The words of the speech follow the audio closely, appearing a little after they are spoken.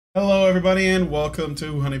Hello, everybody, and welcome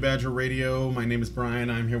to Honey Badger Radio. My name is Brian.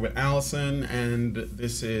 I'm here with Allison, and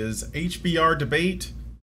this is HBR Debate.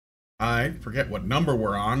 I forget what number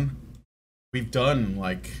we're on. We've done,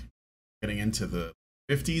 getting into the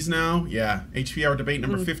 50s now. Yeah, HBR Debate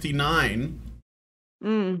number 59.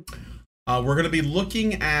 Mm. We're going to be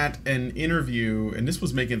looking at an interview, and this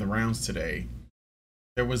was making the rounds today.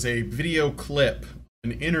 There was a video clip,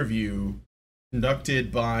 an interview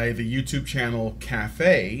conducted by the YouTube channel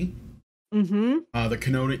Cafe,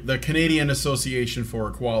 the Canadian Association for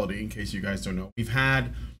Equality, in case you guys don't know. We've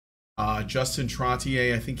had Justin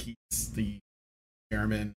Trottier, I think he's the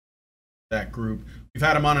chairman of that group. We've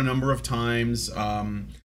had him on a number of times. Prim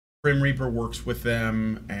Reaper works with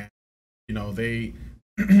them, and they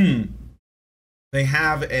they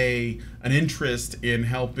have an interest in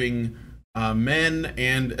helping men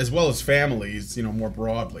and as well as families, more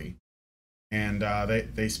broadly. And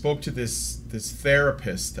they spoke to this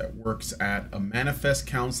therapist that works at a Manifest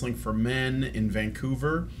Counseling for Men in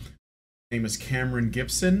Vancouver. His name is Cameron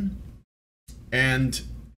Gibson. And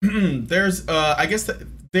there's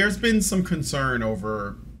there's been some concern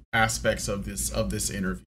over aspects of this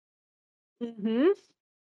interview. Mm-hmm.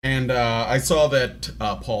 And I saw that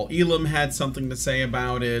Paul Elam had something to say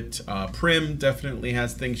about it. Prim definitely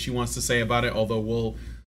has things she wants to say about it, although we'll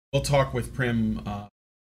talk with Prim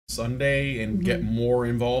Sunday and get more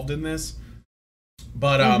involved in this.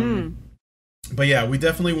 But yeah, we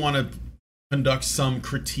definitely want to conduct some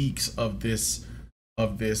critiques of this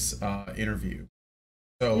interview.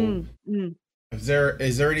 So is there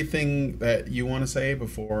anything that you want to say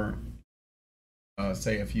before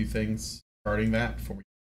say a few things regarding that before we...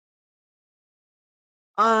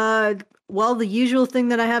 Well, the usual thing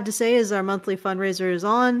that I have to say is our monthly fundraiser is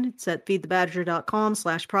on. It's at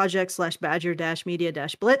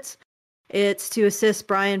feedthebadger.com/project/badger-media-blitz. It's to assist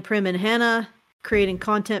Brian, Prim, and Hannah creating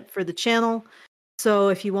content for the channel. So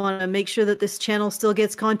if you want to make sure that this channel still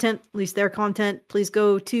gets content, at least their content, please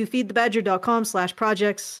go to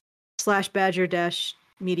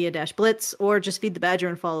feedthebadger.com/projects/badger-media-blitz, or just feed the badger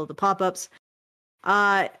and follow the pop-ups.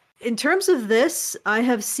 In terms of this, I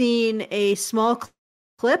have seen a small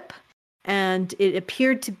clip, and it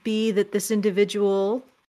appeared to be that this individual,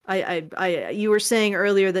 you were saying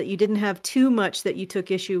earlier that you didn't have too much that you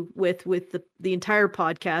took issue with the entire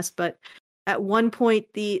podcast, but at one point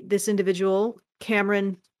this individual,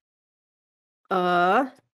 Cameron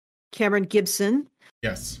Gibson,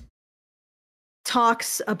 Yes,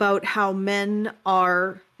 talks about how men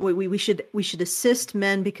are we should assist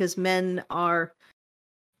men because men are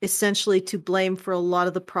essentially to blame for a lot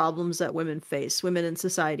of the problems that women in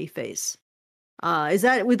society face.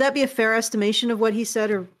 Would that be a fair estimation of what he said,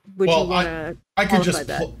 or would you want to qualify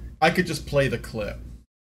that? I could just play the clip,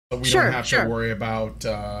 so we don't have to worry about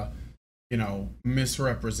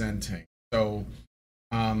misrepresenting. So,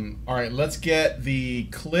 all right, let's get the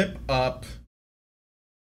clip up.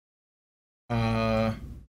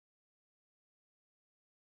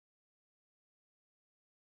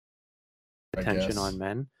 Attention on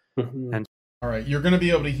men. And all right, you're going to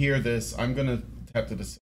be able to hear this. I'm going to have to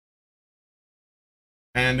decide.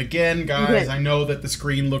 And again, guys, I know that the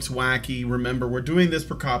screen looks wacky. Remember, we're doing this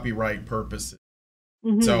for copyright purposes.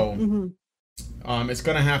 It's going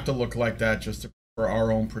to have to look like that just for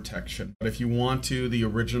our own protection. But if you want to, the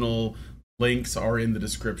original links are in the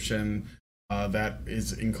description. That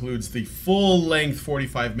includes the full-length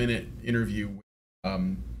 45-minute interview.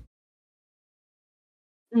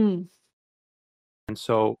 And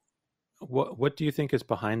so, what do you think is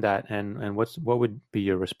behind that, and what would be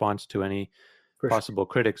your response to any possible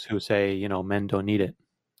critics who say, men don't need it?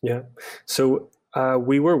 Yeah. So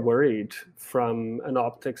we were worried from an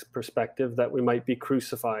optics perspective that we might be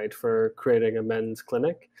crucified for creating a men's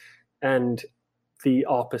clinic, and the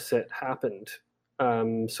opposite happened.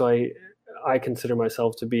 So I consider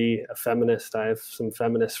myself to be a feminist. I have some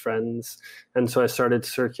feminist friends. And so I started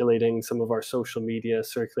circulating some of our social media,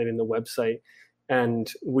 circulating the website, and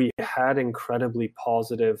we had incredibly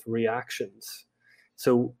positive reactions.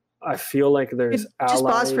 So I feel like there's allies. Just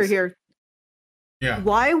pause for here. Yeah.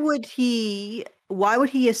 Why would he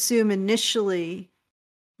assume initially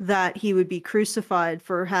that he would be crucified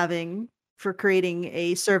for creating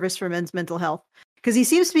a service for men's mental health? Because he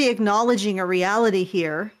seems to be acknowledging a reality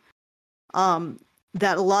here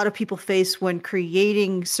that a lot of people face when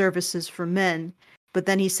creating services for men. But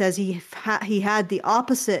then he says he had the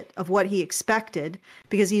opposite of what he expected,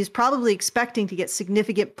 because he's probably expecting to get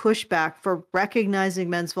significant pushback for recognizing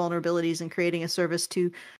men's vulnerabilities and creating a service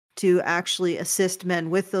to actually assist men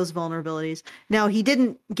with those vulnerabilities. Now, he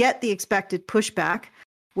didn't get the expected pushback,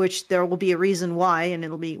 which there will be a reason why,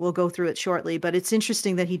 and we'll go through it shortly. But it's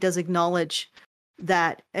interesting that he does acknowledge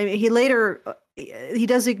that. I mean, he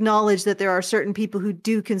does acknowledge that there are certain people who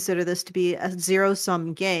do consider this to be a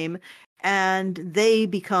zero-sum game, and they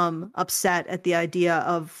become upset at the idea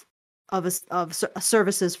of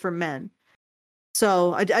services for men.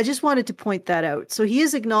 So I just wanted to point that out. So he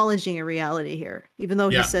is acknowledging a reality here, even though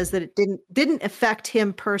he says that it didn't affect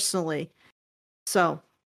him personally. So.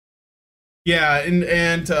 Yeah,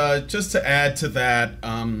 and just to add to that,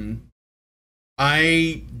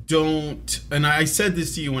 I don't, and I said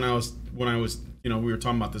this to you when I was, we were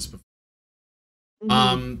talking about this before.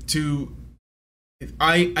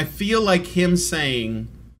 I feel like him saying,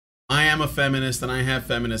 I am a feminist and I have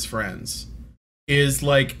feminist friends, is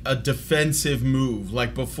like a defensive move.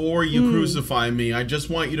 Like, before you crucify me, I just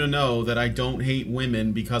want you to know that I don't hate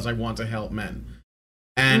women because I want to help men.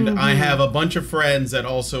 And I have a bunch of friends that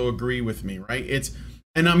also agree with me, right?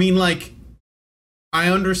 And I mean, like, I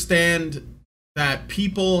understand that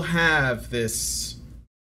people have this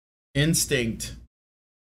instinct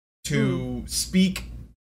to speak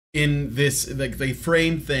in this, like, they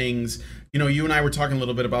frame things. You know, you and I were talking a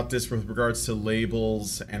little bit about this with regards to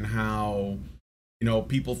labels and how, you know,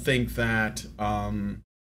 people think that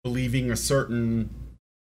believing a certain,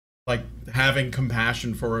 like, having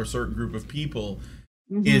compassion for a certain group of people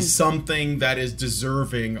is something that is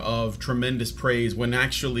deserving of tremendous praise, when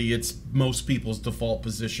actually it's most people's default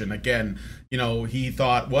position. Again, you know, he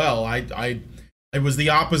thought, well, it was the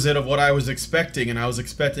opposite of what I was expecting, and I was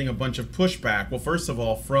expecting a bunch of pushback. Well, first of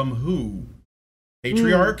all, from who?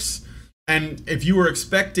 Patriarchs? And if you were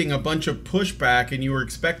expecting a bunch of pushback and you were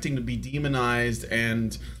expecting to be demonized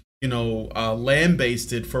and, you know,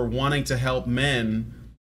 lambasted for wanting to help men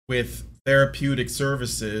with therapeutic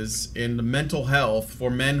services in the mental health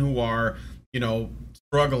for men who are, you know,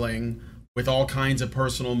 struggling with all kinds of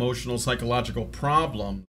personal, emotional, psychological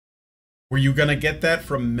problems, were you going to get that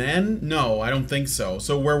from men? No, I don't think so.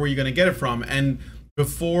 So where were you going to get it from? And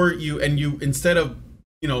instead of,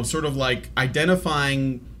 you know, sort of like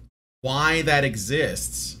identifying why that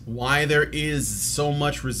exists, why there is so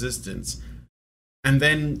much resistance, and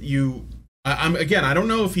then I don't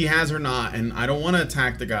know if he has or not, and I don't want to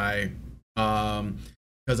attack the guy,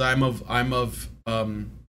 because I'm of the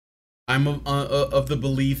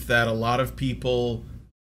belief that a lot of people,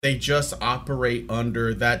 they just operate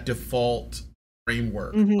under that default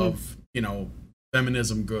framework of, you know,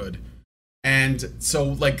 feminism good. And so,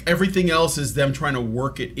 like, everything else is them trying to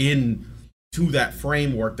work it in to that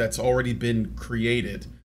framework that's already been created.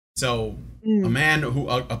 So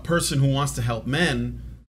a person who wants to help men,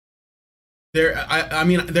 I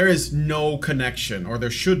mean, there is no connection, or there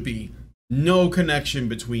should be no connection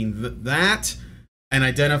between that and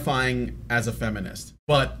identifying as a feminist.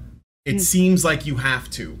 But it seems like you have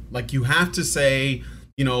to say,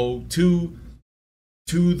 you know, to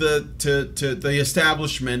the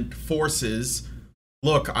establishment forces,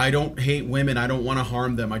 look, I don't hate women, I don't want to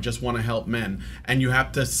harm them, I just want to help men. And you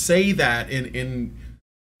have to say that in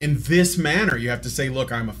this manner. You have to say,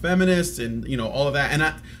 look, I'm a feminist, and, you know, all of that. And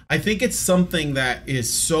I think it's something that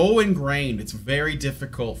is so ingrained, it's very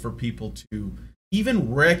difficult for people to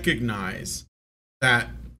even recognize that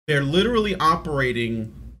they're literally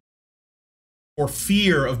operating for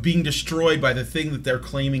fear of being destroyed by the thing that they're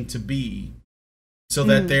claiming to be, so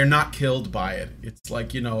that they're not killed by it. It's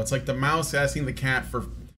like, you know, it's like the mouse asking the cat for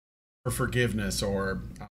forgiveness, or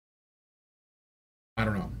I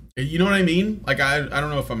don't know. You know what I mean? Like, I don't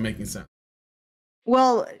know if I'm making sense.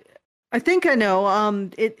 Well, I think I know.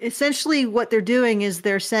 Essentially what they're doing is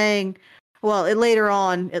they're saying, well, later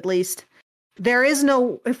on, at least, there is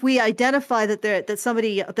no, if we identify that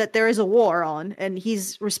there is a war on, and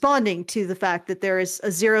he's responding to the fact that there is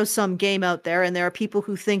a zero-sum game out there, and there are people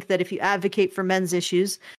who think that if you advocate for men's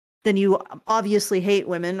issues, then you obviously hate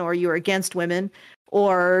women, or you're against women,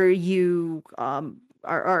 or you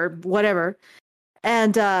are whatever.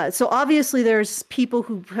 And so obviously there's people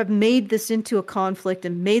who have made this into a conflict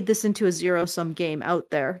and made this into a zero-sum game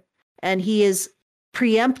out there, and he is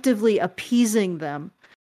preemptively appeasing them.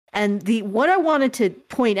 And what I wanted to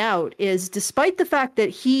point out is, despite the fact that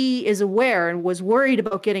he is aware and was worried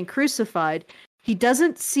about getting crucified, he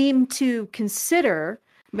doesn't seem to consider,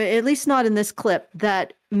 at least not in this clip,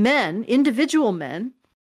 that men, individual men,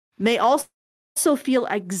 may also feel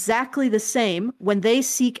exactly the same when they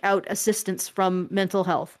seek out assistance from mental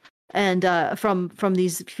health and from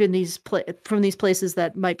these places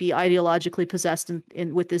that might be ideologically possessed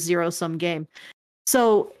in with this zero-sum game.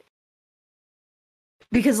 So,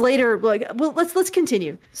 because later, like, well, let's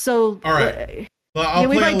continue. So, all right, well,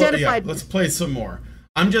 we've identified. Let's play some more.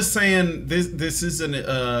 I'm just saying this is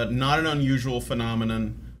not an unusual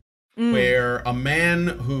phenomenon where a man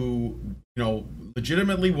who,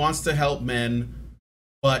 legitimately wants to help men,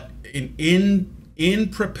 but in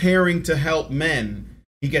preparing to help men,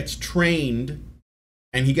 he gets trained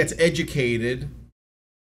and he gets educated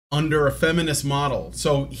under a feminist model.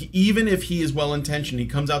 So even if he is well-intentioned, he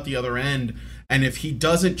comes out the other end, and if he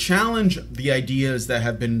doesn't challenge the ideas that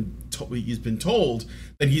have been he's been told,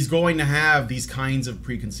 then he's going to have these kinds of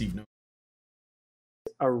preconceived notions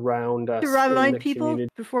around us. To remind people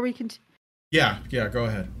before we continue. Yeah, go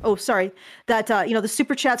ahead. Oh, sorry. That the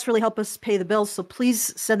super chats really help us pay the bills, so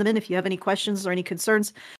please send them in if you have any questions or any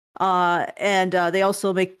concerns. And they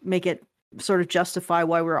also make it sort of justify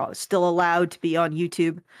why we're still allowed to be on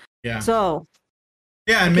YouTube. Yeah. So.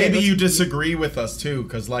 Yeah, and maybe you disagree with us too,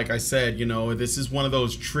 because like I said, this is one of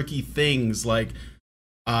those tricky things. Like,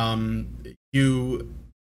 Cafe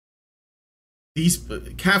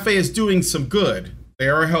is doing some good. They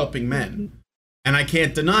are helping men. And I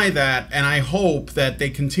can't deny that, and I hope that they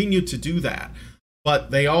continue to do that. But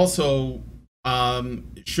they also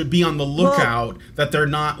should be on the lookout that they're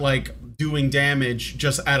not like doing damage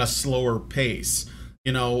just at a slower pace,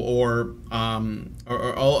 or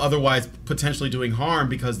otherwise potentially doing harm,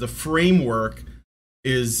 because the framework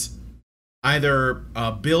is either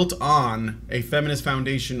built on a feminist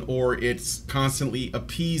foundation, or it's constantly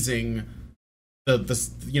appeasing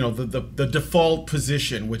the default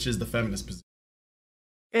position, which is the feminist position.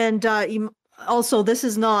 And also, this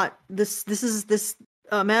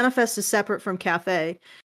manifest is separate from Cafe.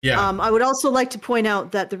 Yeah. I would also like to point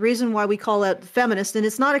out that the reason why we call it feminist, and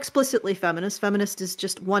it's not explicitly feminist is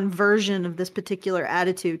just one version of this particular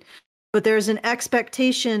attitude, but there's an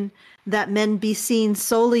expectation that men be seen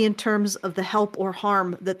solely in terms of the help or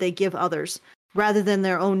harm that they give others, rather than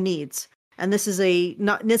their own needs. And this is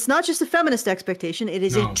it's not just a feminist expectation, it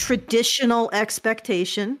is a traditional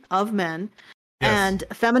expectation of men. Yes. And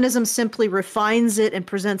feminism simply refines it and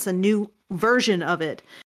presents a new version of it.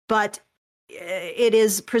 But it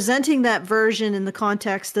is presenting that version in the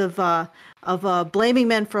context of blaming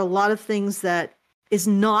men for a lot of things that is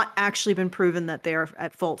not actually been proven that they are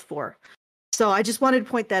at fault for. So I just wanted to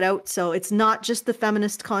point that out. So it's not just the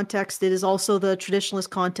feminist context, it is also the traditionalist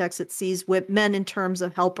context that sees men in terms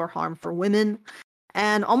of help or harm for women,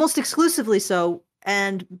 and almost exclusively so,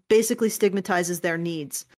 and basically stigmatizes their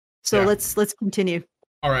needs. So let's continue.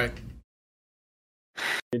 All right.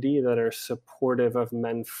 That are supportive of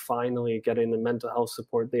men finally getting the mental health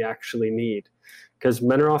support they actually need, because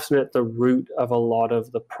men are often at the root of a lot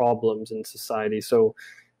of the problems in society. So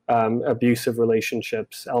abusive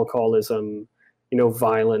relationships, alcoholism,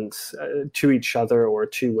 violence to each other or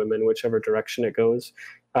to women, whichever direction it goes.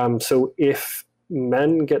 So if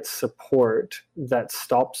men get support that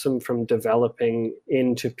stops them from developing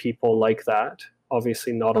into people like that,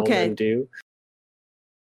 obviously not all men do.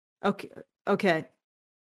 Okay.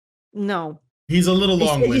 No. He's a little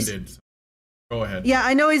long-winded. Go ahead. Yeah,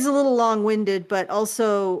 I know he's a little long-winded, but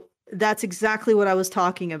also that's exactly what I was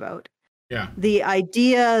talking about. Yeah. The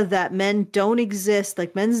idea that men don't exist,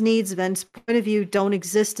 like men's needs, men's point of view don't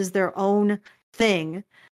exist as their own thing,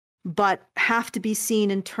 but have to be seen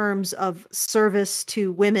in terms of service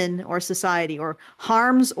to women or society, or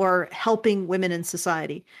harms or helping women in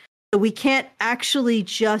society. So we can't actually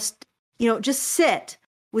just sit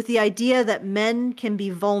with the idea that men can be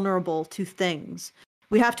vulnerable to things.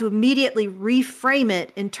 We have to immediately reframe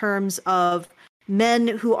it in terms of men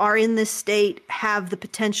who are in this state have the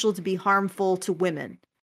potential to be harmful to women,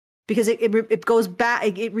 because it goes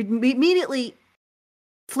back. It immediately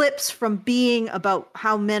flips from being about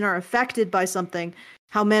how men are affected by something,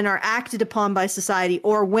 how men are acted upon by society,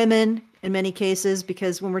 or women in many cases,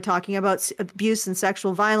 because when we're talking about abuse and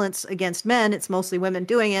sexual violence against men, it's mostly women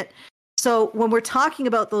doing it. So when we're talking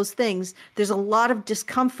about those things, there's a lot of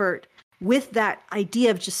discomfort with that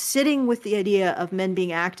idea of just sitting with the idea of men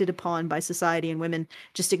being acted upon by society and women,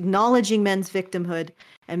 just acknowledging men's victimhood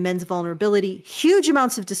and men's vulnerability, huge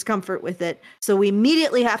amounts of discomfort with it. So we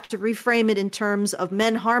immediately have to reframe it in terms of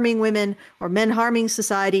men harming women or men harming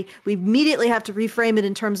society. We immediately have to reframe it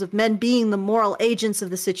in terms of men being the moral agents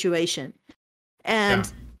of the situation.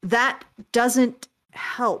 And that doesn't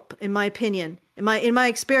help, in my opinion, in my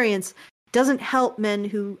experience, doesn't help men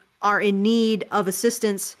who are in need of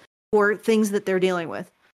assistance for things that they're dealing with.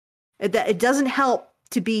 It doesn't help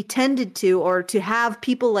to be tended to, or to have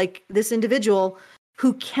people like this individual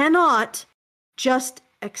who cannot just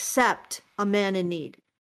accept a man in need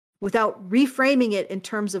without reframing it in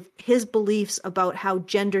terms of his beliefs about how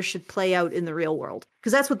gender should play out in the real world.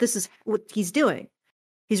 Because that's what he's doing.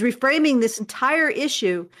 He's reframing this entire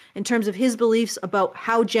issue in terms of his beliefs about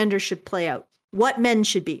how gender should play out, what men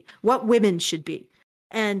should be, what women should be.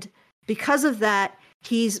 And because of that,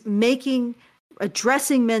 he's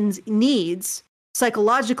addressing men's needs,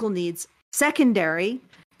 psychological needs, secondary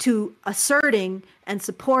to asserting and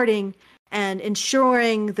supporting and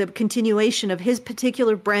ensuring the continuation of his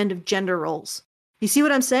particular brand of gender roles. You see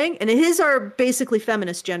what I'm saying? And his are basically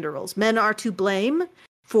feminist gender roles. Men are to blame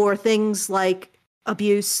for things like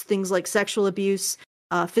abuse, things like sexual abuse,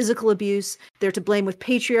 physical abuse. They're to blame with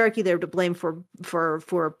patriarchy. They're to blame for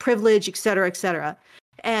privilege, et cetera, et cetera.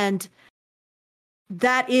 And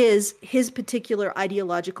that is his particular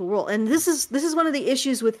ideological role. And this is one of the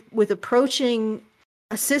issues with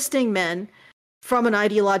assisting men from an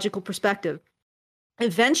ideological perspective.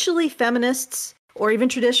 Eventually, feminists or even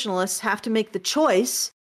traditionalists have to make the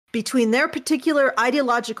choice between their particular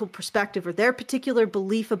ideological perspective or their particular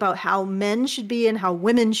belief about how men should be and how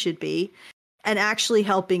women should be, and actually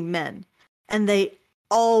helping men. And they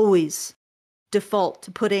always default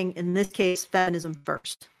to putting, in this case, feminism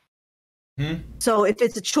first. So if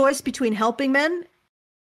it's a choice between helping men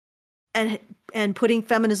and putting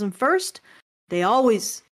feminism first, they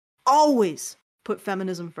always put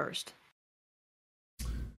feminism first.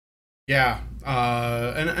 Yeah,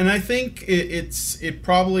 and I think it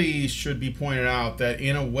probably should be pointed out that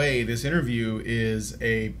in a way this interview is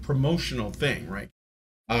a promotional thing, right?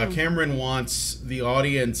 Cameron wants the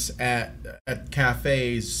audience at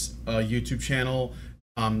Cafe's YouTube channel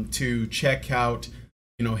to check out,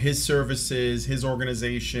 his services, his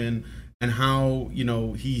organization, and how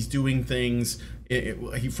he's doing things.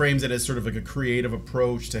 He frames it as sort of like a creative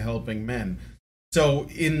approach to helping men. So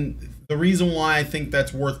the reason why I think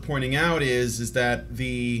that's worth pointing out is that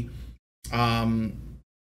the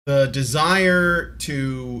desire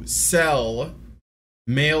to sell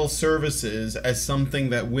male services as something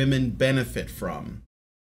that women benefit from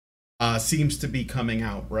seems to be coming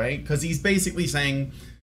out, right? Because he's basically saying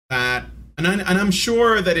that, and I'm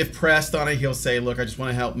sure that if pressed on it, he'll say, look, I just want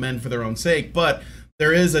to help men for their own sake, but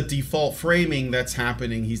there is a default framing that's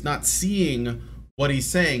happening. He's not seeing what he's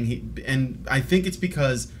saying, and I think it's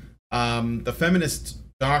because the feminist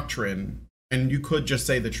doctrine, and you could just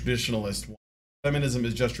say the traditionalist one, feminism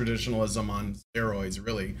is just traditionalism on steroids,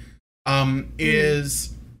 really,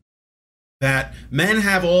 is that men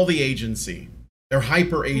have all the agency. They're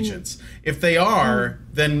hyper agents. If they are,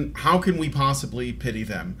 then how can we possibly pity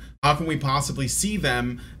them? How can we possibly see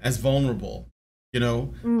them as vulnerable?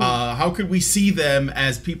 How could we see them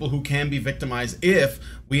as people who can be victimized if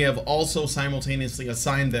we have also simultaneously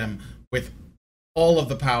assigned them with all of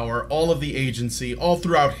the power, all of the agency, all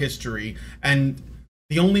throughout history? And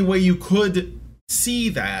the only way you could see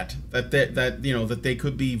that they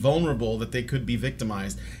could be vulnerable, that they could be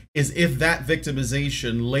victimized, is if that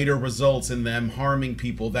victimization later results in them harming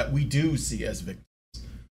people that we do see as victims.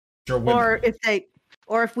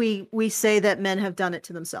 Or if we say that men have done it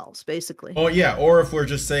to themselves, basically. Oh yeah, or if we're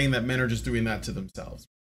just saying that men are just doing that to themselves.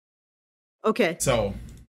 Okay. So,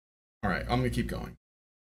 all right, I'm gonna keep going.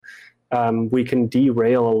 We can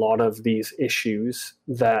derail a lot of these issues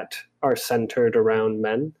that are centered around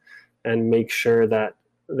men and make sure that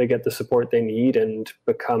they get the support they need and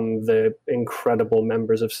become the incredible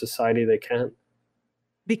members of society they can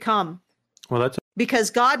become. Well, because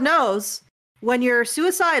God knows when you're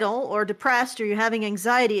suicidal or depressed or you're having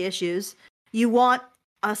anxiety issues, you want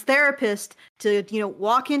a therapist to,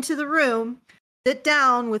 walk into the room, sit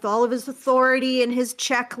down with all of his authority and his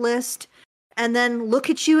checklist, and then look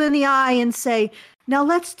at you in the eye and say, now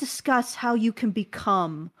let's discuss how you can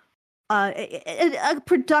become a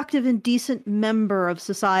productive and decent member of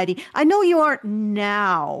society. I know you aren't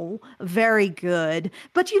now very good,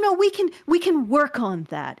 but we can work on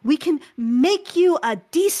that. We can make you a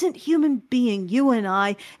decent human being, you and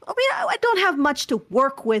I. I don't have much to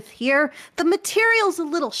work with here. The material's a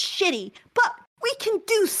little shitty, but we can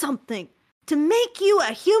do something to make you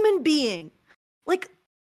a human being. Like,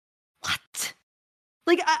 what?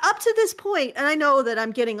 Like, up to this point, and I know that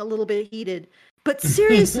I'm getting a little bit heated, but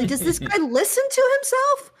seriously, does this guy listen to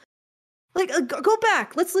himself? Like, go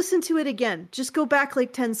back. Let's listen to it again. Just go back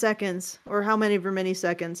like 10 seconds or however many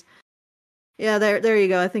seconds. Yeah, there you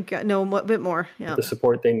go. I think no, a bit more. Yeah. The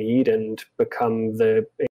support they need and become the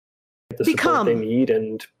support they need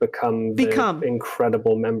and become the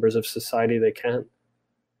incredible members of society they can.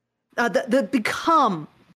 Become.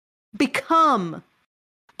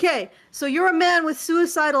 Okay, so you're a man with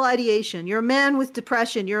suicidal ideation. You're a man with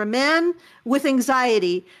depression. You're a man with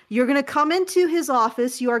anxiety. You're going to come into his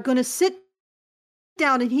office. You are going to sit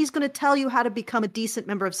down, and he's going to tell you how to become a decent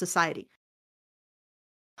member of society.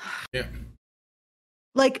 Yeah.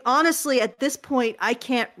 Like, honestly, at this point, I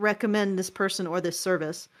can't recommend this person or this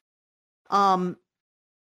service.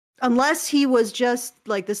 Unless he was just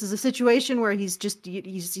like, this is a situation where he's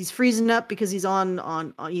freezing up because he's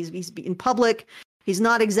he's in public. He's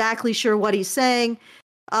not exactly sure what he's saying.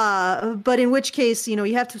 But in which case,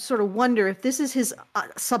 you have to sort of wonder if this is his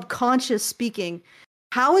subconscious speaking.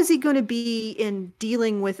 How is he going to be in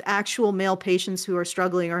dealing with actual male patients who are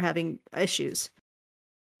struggling or having issues?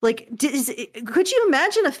 Like, could you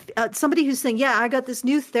imagine somebody who's saying, yeah, I got this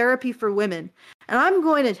new therapy for women, and I'm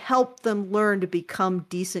going to help them learn to become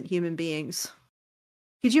decent human beings?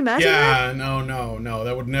 Could you imagine that? No.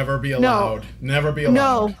 That would never be allowed. Never be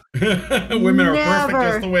allowed. No. Women are perfect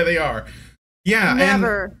just the way they are. Yeah.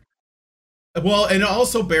 Never. And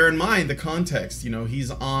also bear in mind the context. He's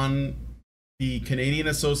on the Canadian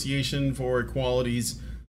Association for Equality's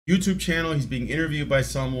YouTube channel. He's being interviewed by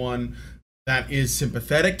someone that is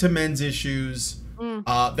sympathetic to men's issues,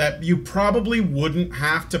 that you probably wouldn't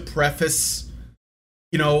have to preface,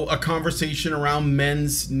 a conversation around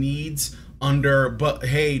men's needs but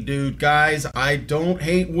hey, dude, guys, I don't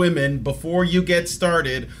hate women. Before you get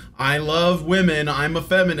started, I love women. I'm a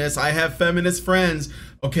feminist. I have feminist friends.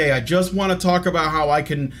 Okay, I just want to talk about how I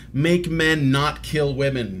can make men not kill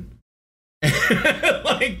women.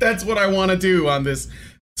 Like, that's what I want to do on this,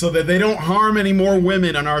 so that they don't harm any more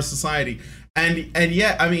women in our society. And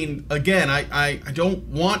yet, I mean, again, I don't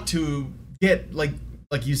want to get, like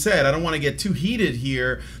you said, I don't want to get too heated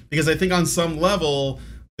here, because I think on some level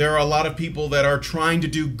there are a lot of people that are trying to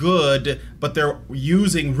do good, but they're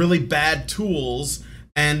using really bad tools,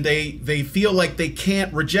 and they feel like they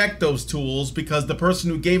can't reject those tools because the person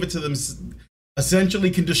who gave it to them essentially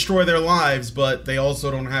can destroy their lives, but they also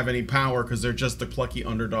don't have any power because they're just the plucky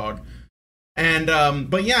underdog. And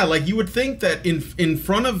but yeah, like, you would think that in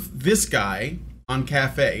front of this guy on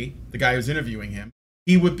Cafe, the guy who's interviewing him,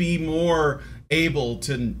 he would be more able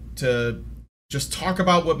to just talk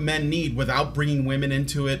about what men need without bringing women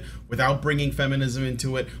into it, without bringing feminism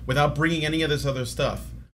into it, without bringing any of this other stuff,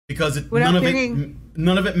 because none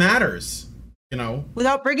of it matters,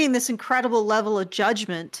 Without bringing this incredible level of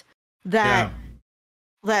judgment that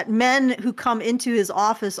men who come into his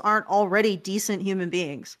office aren't already decent human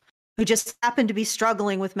beings, who just happen to be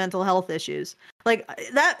struggling with mental health issues. Like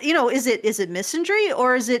that, is it misandry,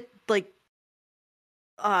 or is it like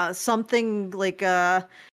something like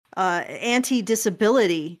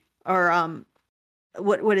anti-disability, or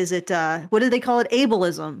what is it? What do they call it?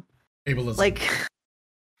 Ableism. Like,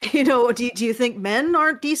 do you think men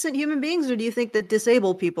aren't decent human beings, or do you think that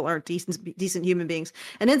disabled people aren't decent human beings?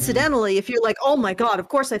 And incidentally, if you're like, oh my God, of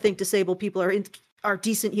course I think disabled people are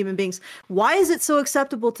decent human beings, why is it so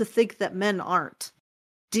acceptable to think that men aren't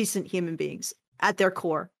decent human beings at their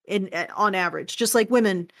core, on average, just like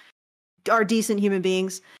women are decent human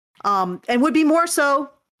beings, and would be more so,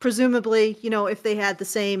 presumably, if they had the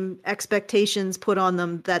same expectations put on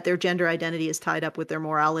them that their gender identity is tied up with their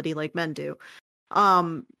morality like men do.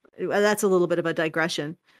 That's a little bit of a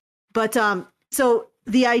digression. But so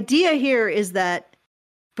the idea here is that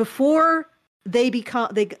before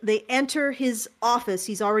they enter his office,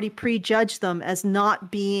 he's already prejudged them as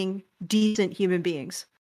not being decent human beings,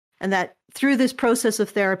 and that through this process of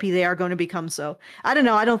therapy they are going to become so. I don't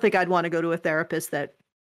know. I don't think I'd want to go to a therapist that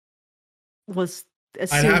was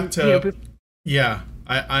assumed, I'd have to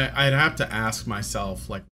I'd have to ask myself,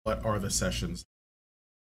 like, what are the sessions?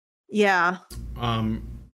 Yeah.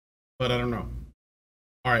 But I don't know.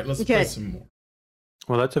 All right, let's play some more.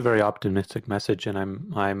 Well, that's a very optimistic message, and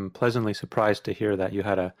I'm pleasantly surprised to hear that you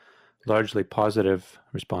had a largely positive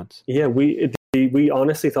response. Yeah, we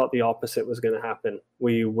honestly thought the opposite was going to happen.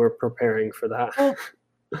 We were preparing for that.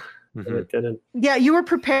 And it didn't. Yeah, you were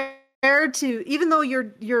prepared to, even though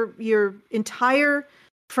your entire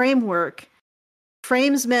framework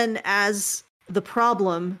frames men as the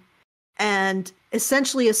problem and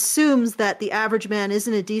essentially assumes that the average man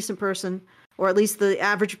isn't a decent person, or at least the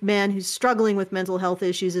average man who's struggling with mental health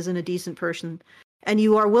issues isn't a decent person, and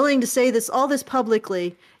you are willing to say all this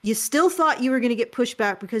publicly, you still thought you were going to get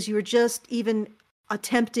pushback because you were just even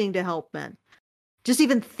attempting to help men. Just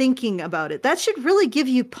even thinking about it. That should really give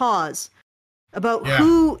you pause about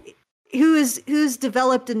who's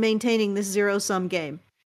developed and maintaining this zero-sum game.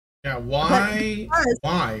 Yeah,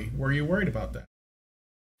 why were you worried about that?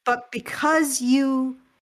 But because you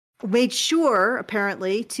made sure,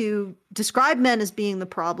 apparently, to describe men as being the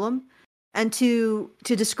problem, and to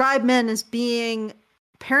describe men as being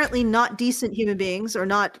apparently not decent human beings, or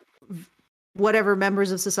not whatever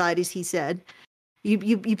members of societies he said,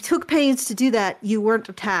 you took pains to do that. You weren't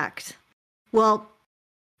attacked. Well,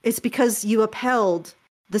 it's because you upheld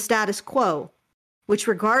the status quo. which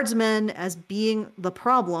regards men as being the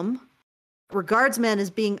problem, regards men as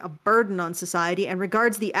being a burden on society, and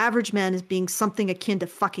regards the average man as being something akin to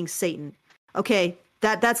fucking Satan. Okay,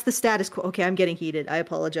 that's the status quo. Okay, I'm getting heated. I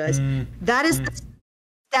apologize. That is the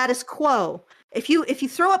status quo. If you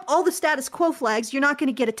throw up all the status quo flags, you're not going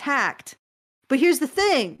to get attacked. But here's the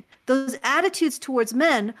thing. Those attitudes towards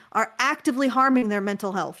men are actively harming their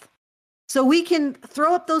mental health. So we can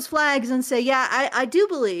throw up those flags and say, yeah, I do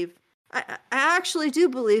believe, I actually do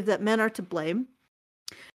believe that men are to blame.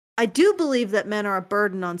 I do believe that men are a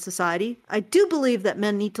burden on society. I do believe that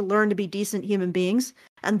men need to learn to be decent human beings.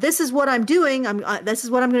 And this is what I'm doing. This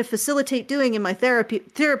is what I'm going to facilitate doing in my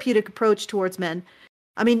therapeutic approach towards men.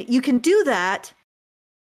 I mean, you can do that,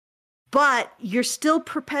 but you're still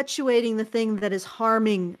perpetuating the thing that is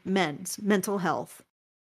harming men's mental health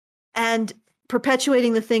and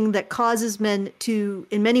perpetuating the thing that causes men to,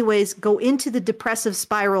 in many ways, go into the depressive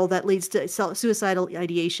spiral that leads to suicidal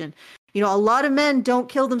ideation. You know, a lot of men don't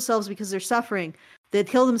kill themselves because they're suffering. They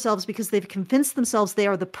kill themselves because they've convinced themselves they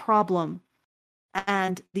are the problem.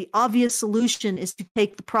 And the obvious solution is to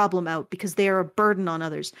take the problem out because they are a burden on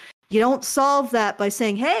others. You don't solve that by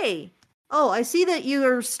saying, hey, oh, I see that you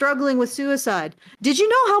are struggling with suicide. Did you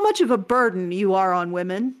know how much of a burden you are on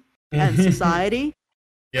women and society?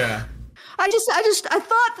 Yeah. I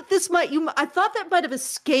thought that I thought that might have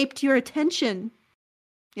escaped your attention.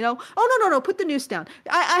 You know, oh, no, put the noose down.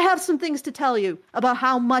 I have some things to tell you about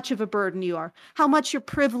how much of a burden you are, how much your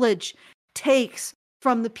privilege takes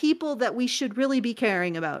from the people that we should really be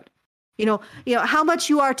caring about. You know, how much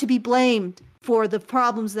you are to be blamed for the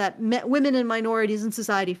problems that women and minorities in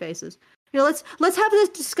society faces. You know, let's have this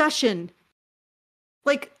discussion.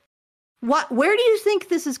 Like, where do you think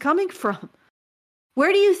this is coming from?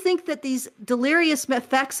 Where do you think that these delirious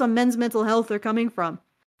effects on men's mental health are coming from?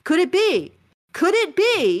 Could it be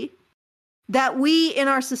that we in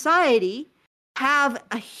our society have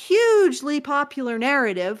a hugely popular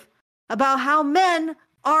narrative about how men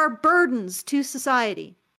are burdens to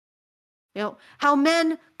society? You know, how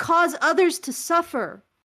men cause others to suffer.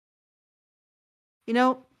 You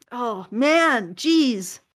know, oh man,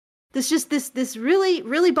 geez. This really,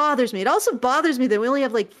 really bothers me. It also bothers me that we only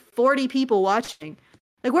have like 40 people watching.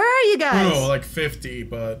 Like, where are you guys? No, like 50,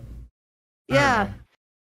 but yeah.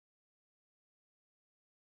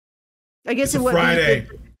 I guess it's a Friday.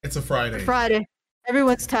 It's a Friday. Friday.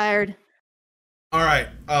 Everyone's tired. All right.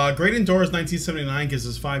 Great Indoors 1979 gives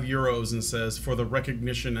us €5 and says, for the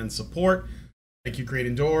recognition and support. Thank you, Great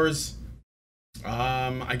Indoors.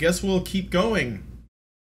 I guess we'll keep going.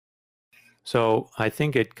 So I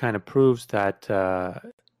think it kind of proves that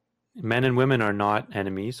men and women are not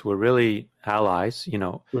enemies. We're really allies, you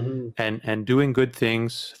know, and doing good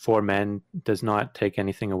things for men does not take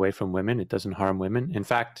anything away from women. It doesn't harm women. In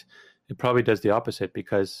fact, it probably does the opposite,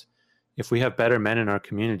 because if we have better men in our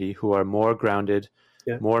community who are more grounded,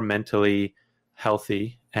 more mentally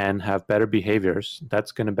healthy, and have better behaviors,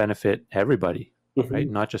 that's going to benefit everybody, right?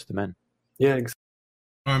 Not just the men. Yeah, exactly.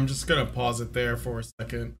 I'm just going to pause it there for a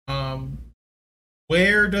second.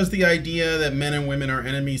 Where does the idea that men and women are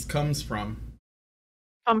enemies comes from?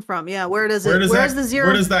 Yeah, where does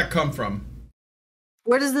that come from?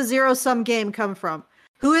 Where does the zero-sum game come from?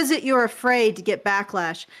 Who is it you're afraid to get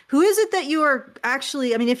backlash? Who is it that you are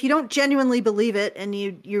actually, I mean, if you don't genuinely believe it and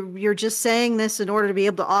you're just saying this in order to be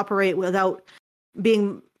able to operate without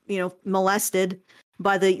being, you know, molested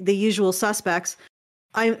by the usual suspects,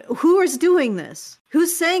 who is doing this?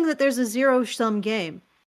 Who's saying that there's a zero-sum game?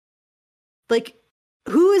 Like,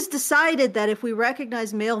 who has decided that if we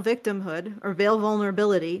recognize male victimhood or male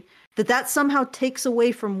vulnerability, that somehow takes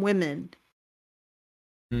away from women?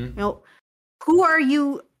 You know, who are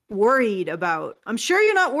you worried about? I'm sure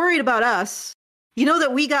you're not worried about us. You know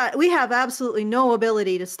that we have absolutely no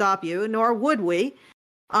ability to stop you, nor would we.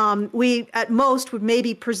 We at most would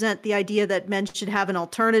maybe present the idea that men should have an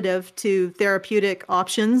alternative to therapeutic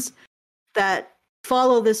options that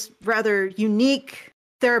follow this rather unique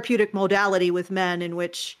therapeutic modality with men, in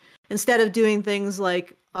which instead of doing things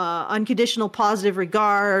like unconditional positive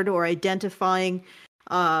regard or identifying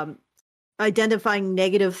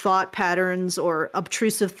negative thought patterns or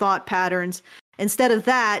obtrusive thought patterns, instead of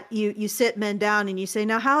that, you sit men down and you say,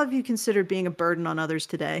 now, how have you considered being a burden on others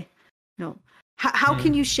today? You know, how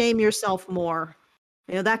can you shame yourself more?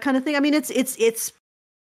 You know, that kind of thing. I mean, it's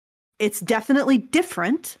definitely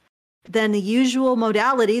different than the usual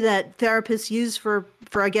modality that therapists use for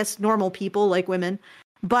I guess normal people like women.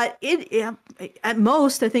 But at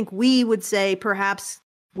most, I think we would say perhaps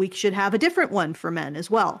we should have a different one for men as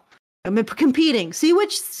well. I mean, competing. See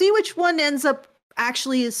which one ends up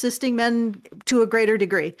actually assisting men to a greater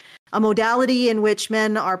degree. A modality in which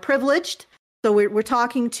men are privileged. So we're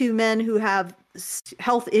talking to men who have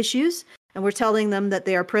health issues, and we're telling them that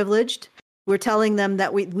they are privileged. We're telling them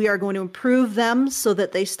that we are going to improve them so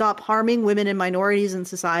that they stop harming women and minorities in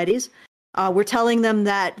societies. We're telling them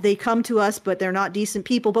that they come to us, but they're not decent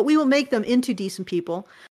people, but we will make them into decent people.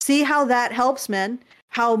 See how that helps men,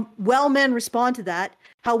 how well men respond to that,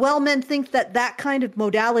 how well men think that that kind of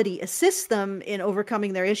modality assists them in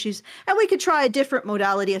overcoming their issues. And we could try a different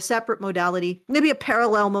modality, a separate modality, maybe a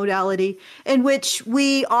parallel modality in which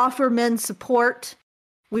we offer men support.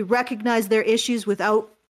 We recognize their issues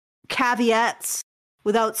without caveats,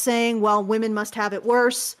 without saying, well, women must have it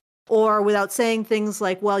worse, or without saying things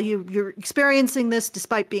like, well, you're experiencing this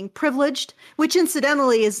despite being privileged, which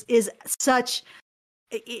incidentally is such,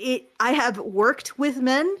 I have worked with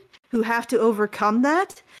men who have to overcome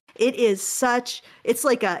that. It's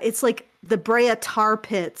like the Brea tar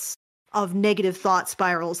pits of negative thought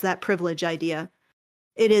spirals, that privilege idea.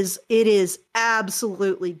 It is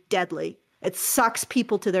absolutely deadly. It sucks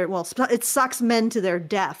people to their, well, it sucks men to their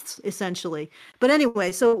deaths, essentially. But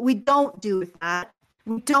anyway, so we don't do that.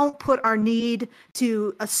 We don't put our need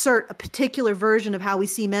to assert a particular version of how we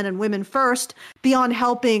see men and women first beyond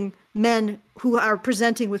helping men who are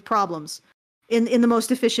presenting with problems in the most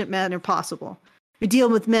efficient manner possible. We deal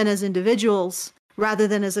with men as individuals rather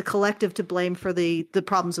than as a collective to blame for the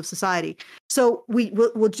problems of society. So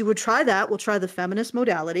we'll try that. We'll try the feminist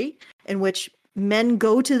modality in which men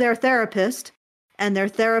go to their therapist, and their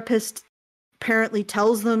therapist apparently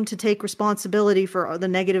tells them to take responsibility for the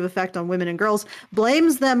negative effect on women and girls,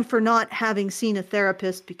 blames them for not having seen a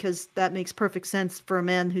therapist, because that makes perfect sense for a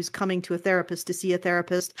man who's coming to a therapist to see a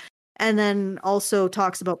therapist, and then also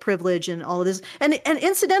talks about privilege and all of this. And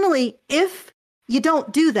incidentally, if you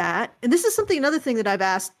don't do that, and this is another thing that I've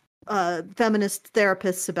asked feminist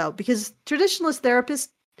therapists about, because traditionalist therapists,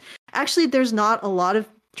 actually there's not a lot of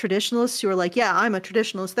traditionalists who are like, yeah, I'm a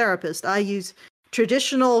traditionalist therapist. I use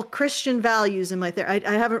traditional Christian values in my therapy.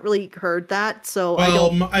 I haven't really heard that, so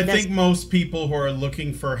I think most people who are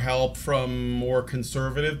looking for help from more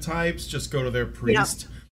conservative types just go to their priest,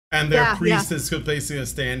 and their priest is basically a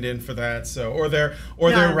stand-in for that. So, or their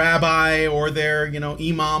rabbi, or their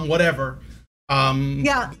imam, whatever.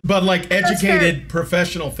 But like educated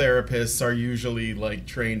professional therapists are usually like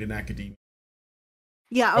trained in academia.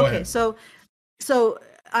 Yeah. Okay. So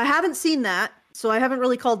I haven't seen that, so I haven't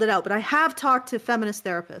really called it out, but I have talked to feminist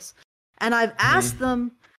therapists, and I've asked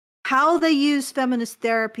them how they use feminist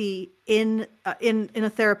therapy in a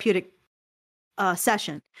therapeutic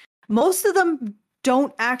session. Most of them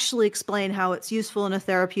don't actually explain how it's useful in a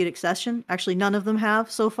therapeutic session. Actually, none of them have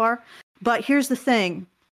so far. But here's the thing.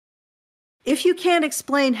 If you can't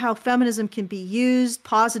explain how feminism can be used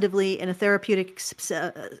positively in a therapeutic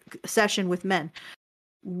session with men,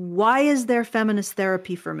 why is there feminist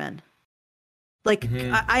therapy for men? Like,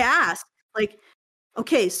 I asked, like,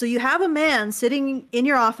 okay, so you have a man sitting in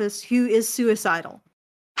your office who is suicidal.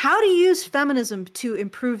 How do you use feminism to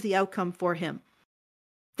improve the outcome for him?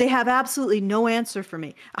 They have absolutely no answer for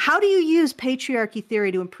me. How do you use patriarchy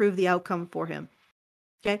theory to improve the outcome for him?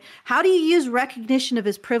 Okay. How do you use recognition of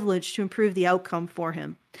his privilege to improve the outcome for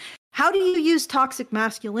him? How do you use toxic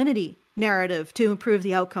masculinity narrative to improve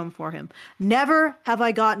the outcome for him? Never have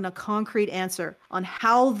I gotten a concrete answer on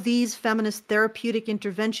how these feminist therapeutic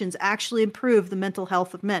interventions actually improve the mental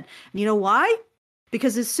health of men. And you know why?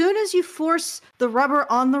 Because as soon as you force the rubber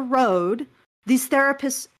on the road, these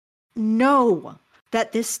therapists know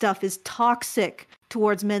that this stuff is toxic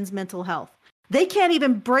towards men's mental health. They can't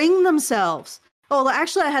even bring themselves. Oh,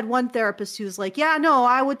 actually, I had one therapist who was like, yeah, no,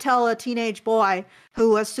 I would tell a teenage boy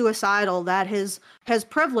who was suicidal that his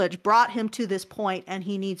privilege brought him to this point and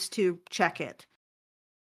he needs to check it.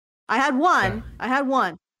 I had one.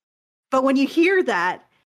 But when you hear that,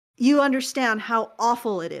 you understand how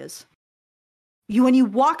awful it is. When you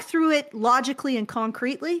walk through it logically and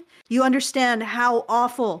concretely, you understand how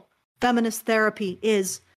awful feminist therapy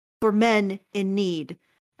is for men in need.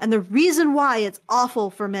 And the reason why it's awful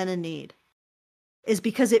for men in need is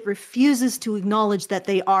because it refuses to acknowledge that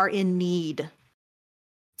they are in need.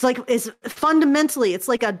 It's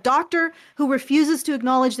like a doctor who refuses to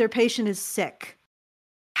acknowledge their patient is sick.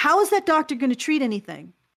 How is that doctor going to treat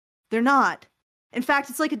anything? They're not. In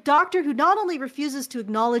fact, it's like a doctor who not only refuses to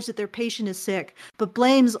acknowledge that their patient is sick, but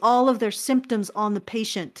blames all of their symptoms on the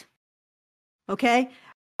patient. Okay?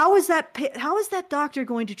 How is that doctor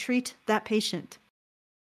going to treat that patient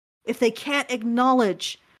if they can't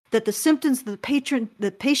acknowledge that the symptoms the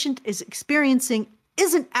patient is experiencing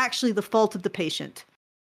isn't actually the fault of the patient?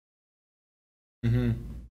 Mm-hmm.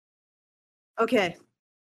 Okay.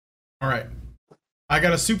 All right. I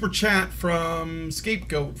got a super chat from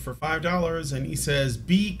Scapegoat for $5, and he says,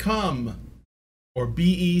 "Become," or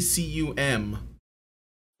BECUM.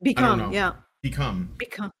 Become, yeah. Become.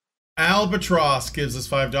 Become. Albatross gives us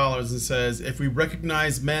 $5 and says, "If we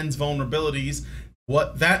recognize men's vulnerabilities,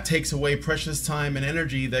 what that takes away precious time and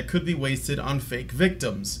energy that could be wasted on fake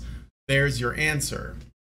victims. There's your answer."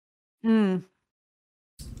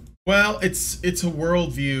 Well, it's a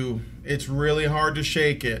worldview. It's really hard to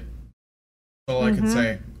shake it. That's all I can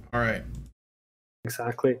say. All right.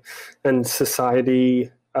 Exactly. And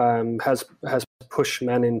society has pushed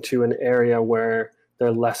men into an area where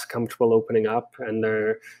they're less comfortable opening up, and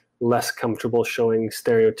they're less comfortable showing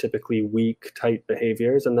stereotypically weak type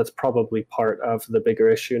behaviors. And that's probably part of the bigger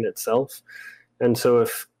issue in itself. And so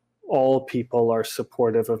if all people are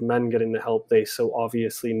supportive of men getting the help they so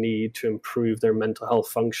obviously need to improve their mental health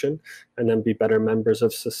function and then be better members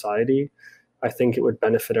of society, I think it would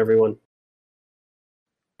benefit everyone.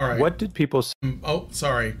 All right. What did people say? Oh,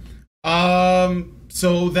 sorry.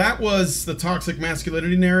 So that was the toxic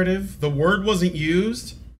masculinity narrative. The word wasn't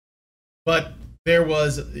used, but there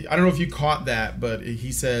was, I don't know if you caught that, but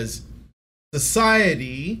he says,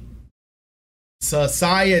 society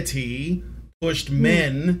pushed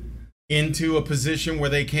men into a position where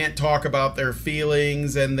they can't talk about their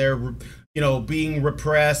feelings and they're, being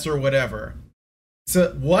repressed or whatever.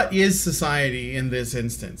 So what is society in this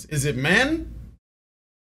instance? Is it men?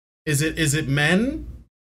 Is it men?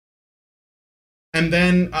 And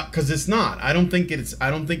then, because it's not. I don't think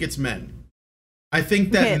it's men. I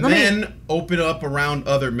think that men open up around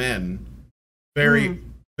other men very,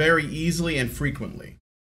 very easily and frequently.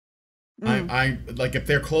 I like, if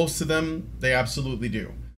they're close to them, they absolutely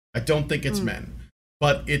do. I don't think it's men,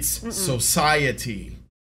 but it's society.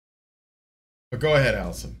 But go ahead,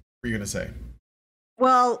 Allison. What are you gonna say?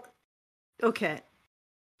 Well, okay.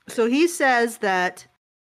 So he says that,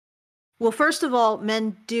 well, first of all,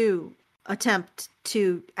 men do attempt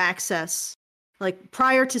to access, like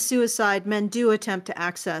prior to suicide, men do attempt to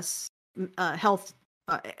access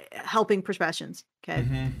helping professions. Okay.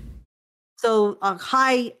 So a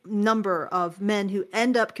high number of men who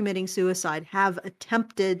end up committing suicide have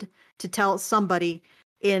attempted to tell somebody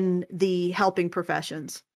in the helping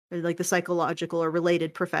professions, or like the psychological or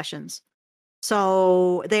related professions.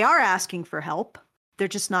 So they are asking for help. They're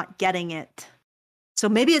just not getting it. So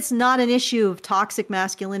maybe it's not an issue of toxic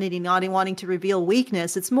masculinity not wanting to reveal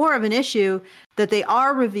weakness. It's more of an issue that they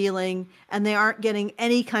are revealing and they aren't getting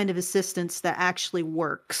any kind of assistance that actually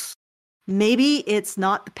works. Maybe it's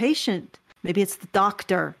not the patient. Maybe it's the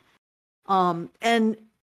doctor. And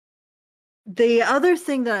the other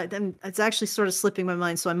thing that it's actually sort of slipping my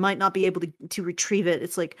mind, so I might not be able to retrieve it.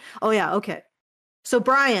 It's like, oh yeah, okay. So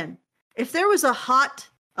Brian, if there was a hot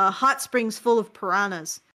springs full of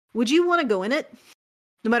piranhas, would you want to go in it?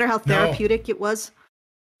 No matter how therapeutic it was?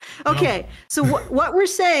 Okay, so what we're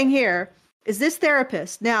saying here is this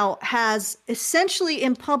therapist now has essentially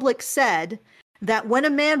in public said that when a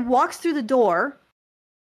man walks through the door,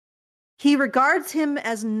 he regards him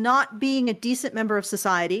as not being a decent member of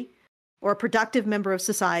society or a productive member of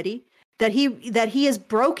society, that he is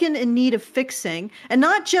broken in need of fixing, and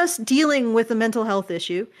not just dealing with a mental health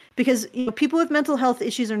issue, because people with mental health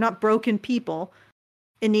issues are not broken people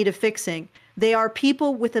in need of fixing. They are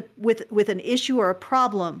people with an issue or a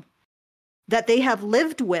problem that they have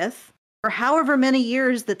lived with for however many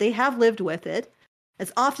years that they have lived with it.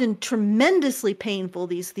 It's often tremendously painful,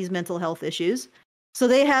 these mental health issues. So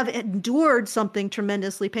they have endured something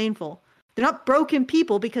tremendously painful. They're not broken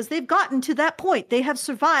people because they've gotten to that point. They have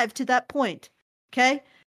survived to that point. Okay?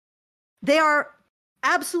 They are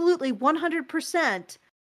absolutely 100%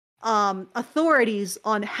 authorities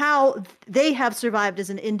on how they have survived as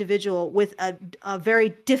an individual with a very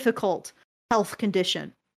difficult health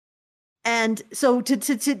condition. And so to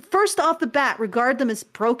first off the bat regard them as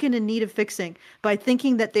broken in need of fixing by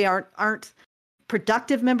thinking that they aren't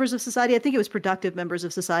productive members of society. I think it was productive members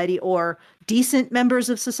of society or decent members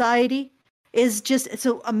of society is just,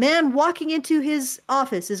 so a man walking into his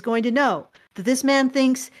office is going to know that this man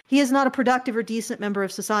thinks he is not a productive or decent member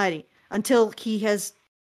of society until he has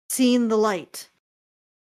seen the light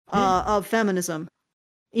of feminism,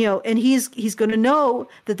 and he's going to know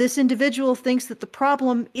that this individual thinks that the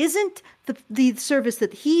problem isn't the service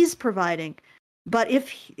that he's providing, but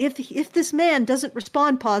if this man doesn't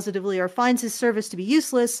respond positively or finds his service to be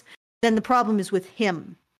useless, then the problem is with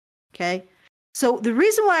him. Okay, so the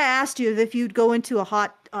reason why I asked you if you'd go into a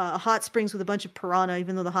hot springs with a bunch of piranha,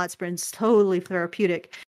 even though the hot springs is totally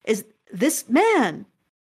therapeutic, is this man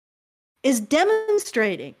is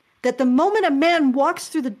demonstrating that the moment a man walks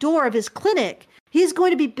through the door of his clinic, he's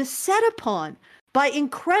going to be beset upon by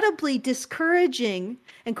incredibly discouraging,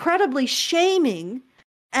 incredibly shaming,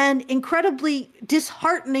 and incredibly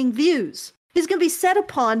disheartening views. He's going to be set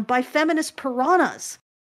upon by feminist piranhas.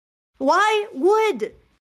 Why would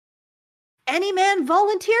any man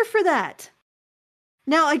volunteer for that?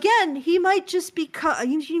 Now, again, he might just be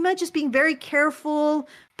being very careful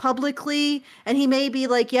publicly, and he may be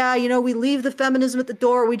like, yeah, we leave the feminism at the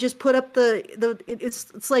door. We just put up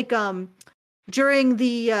it's like during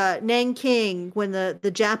the Nanking, when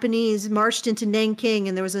the Japanese marched into Nanking,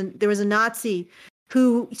 and there was a Nazi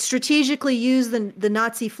who strategically used the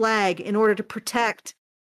Nazi flag in order to protect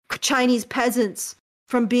Chinese peasants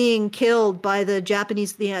from being killed by the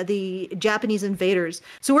Japanese invaders.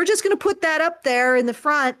 So we're just going to put that up there in the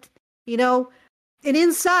front, and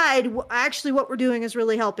inside, actually, what we're doing is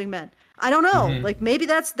really helping men. I don't know. Mm-hmm. Like, maybe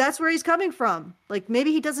that's where he's coming from. Like,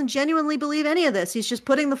 maybe he doesn't genuinely believe any of this. He's just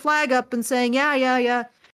putting the flag up and saying, yeah.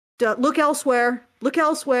 Look elsewhere. Look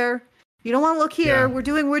elsewhere. You don't want to look here.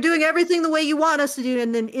 Yeah. We're doing everything the way you want us to do.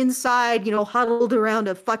 And then inside, huddled around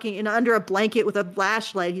under a blanket with a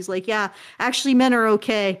flashlight, he's like, yeah, actually, men are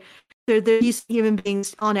okay. They're these human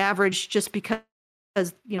beings on average, just because,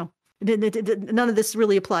 none of this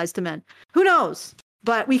really applies to men. Who knows?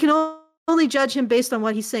 But we can only judge him based on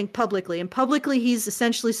what he's saying publicly. And publicly, he's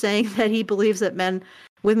essentially saying that he believes that men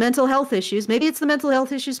with mental health issues, maybe it's the mental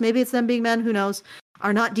health issues, maybe it's them being men, who knows,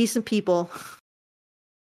 are not decent people.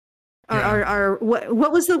 Are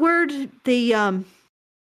what was the word?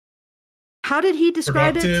 How did he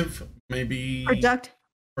describe productive, it? Maybe productive,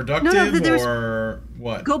 or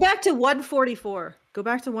what? Go back to 144. Go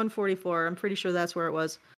back to 144. I'm pretty sure that's where it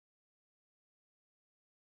was.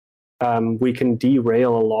 We can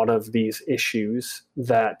derail a lot of these issues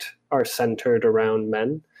that are centered around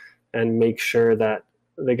men and make sure that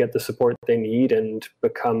they get the support they need and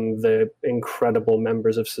become the incredible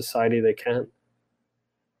members of society they can.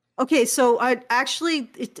 Okay, so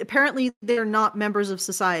apparently they're not members of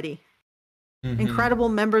society. Mm-hmm. Incredible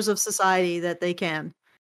members of society that they can.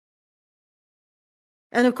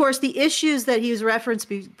 And of course, the issues that he's referenced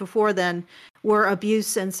before then were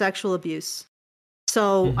abuse and sexual abuse.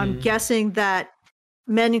 So mm-hmm. I'm guessing that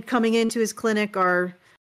men coming into his clinic are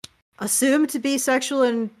assumed to be sexual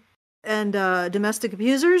and domestic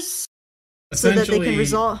abusers, so that they can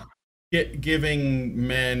resolve. Giving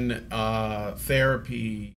men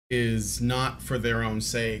therapy is not for their own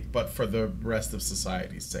sake, but for the rest of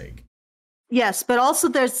society's sake. Yes, but also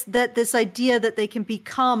there's this idea that they can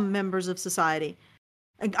become members of society.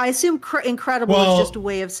 I assume incredible is just a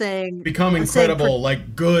way of saying... Become incredible,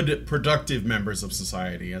 like good, productive members of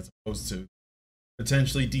society, as opposed to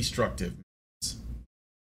potentially destructive members.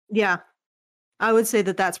 Yeah, I would say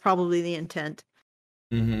that that's probably the intent.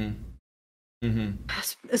 Mm-hmm. Mm-hmm.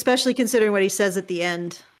 Especially considering what he says at the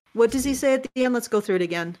end. What does he say at the end? Let's go through it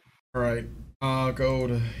again. All right. Go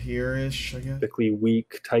to here-ish, I guess. Typically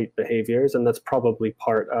weak type behaviors, and that's probably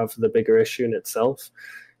part of the bigger issue in itself.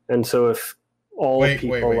 And so if all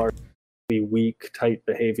people are weak type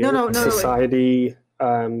behavior, society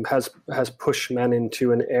has pushed men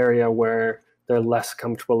into an area where they're less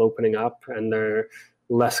comfortable opening up, and they're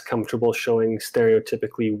less comfortable showing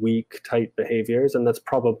stereotypically weak type behaviors, and that's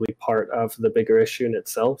probably part of the bigger issue in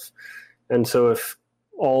itself. And so if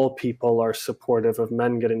all people are supportive of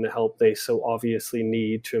men getting the help they so obviously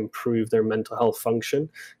need to improve their mental health function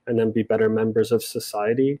and then be better members of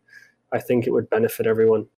society, I think it would benefit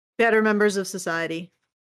everyone. Better members of society.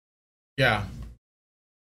 Yeah.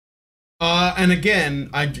 And again,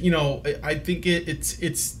 I think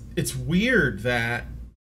it's weird that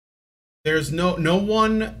there's no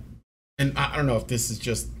one, and I don't know if this is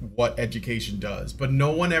just what education does, but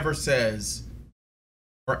no one ever says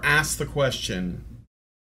or asks the question,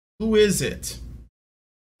 who is it?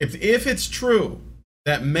 If it's true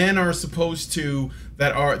that men are supposed to,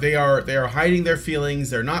 they are hiding their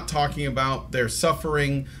feelings, they're not talking about their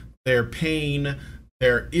suffering, their pain,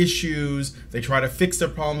 their issues, they try to fix their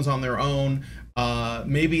problems on their own.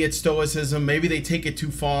 Maybe it's stoicism, maybe they take it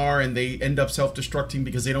too far and they end up self-destructing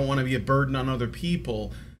because they don't want to be a burden on other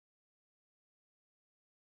people.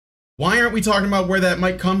 Why aren't we talking about where that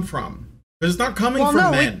might come from? Because it's not coming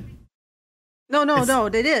from men. No,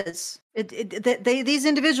 it is. These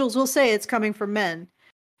individuals will say it's coming from men,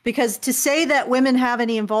 because to say that women have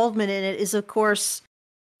any involvement in it is of course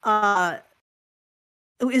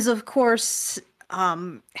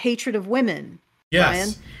hatred of women. Yes. Brian.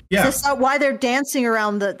 Yeah. That's not why they're dancing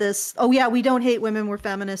around this. Oh yeah, we don't hate women, we're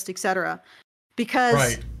feminist, etc.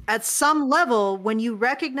 Because at some level, when you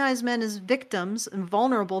recognize men as victims and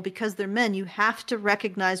vulnerable because they're men, you have to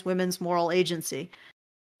recognize women's moral agency.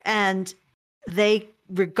 And they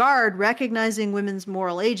regard recognizing women's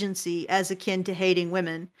moral agency as akin to hating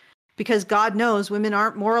women, because God knows women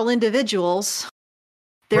aren't moral individuals.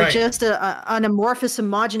 They're just an amorphous,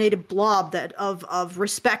 homogeneated blob of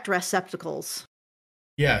respect receptacles.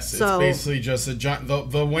 Yes, so, it's basically just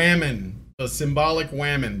the whammon, the symbolic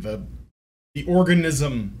whammon, the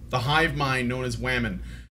organism, the hive mind known as whammon.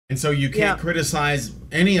 And so you can't criticize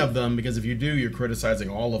any of them, because if you do, you're criticizing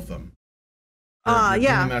all of them. You're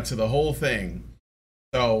doing that to the whole thing.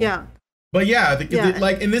 So but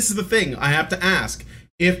and this is the thing I have to ask.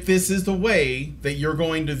 If this is the way that you're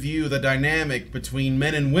going to view the dynamic between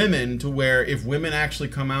men and women, to where if women actually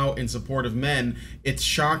come out in support of men, it's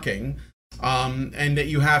shocking, and that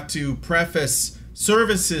you have to preface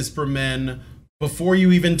services for men before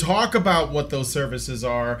you even talk about what those services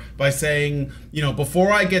are by saying,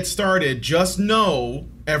 before I get started, just know,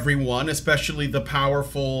 everyone, especially the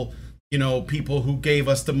powerful, people who gave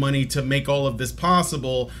us the money to make all of this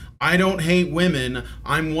possible, I don't hate women.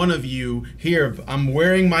 I'm one of you. Here, I'm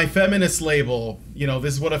wearing my feminist label.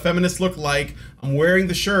 This is what a feminist look like. I'm wearing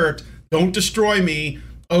the shirt. Don't destroy me.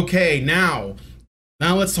 Okay, now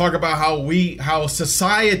let's talk about how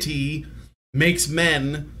society makes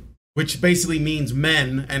men, which basically means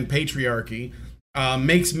men and patriarchy,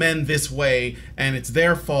 makes men this way, and it's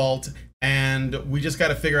their fault. And we just got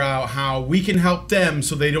to figure out how we can help them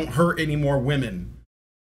so they don't hurt any more women.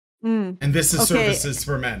 And this is services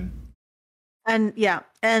for men.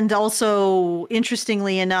 And also,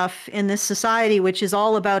 interestingly enough, in this society, which is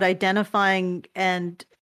all about identifying and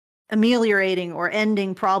ameliorating or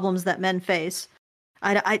ending problems that men face,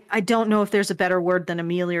 I don't know if there's a better word than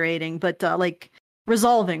ameliorating, but like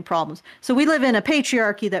resolving problems. So we live in a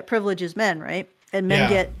patriarchy that privileges men, right? And men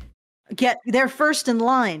get they're first in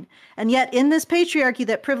line. And yet in this patriarchy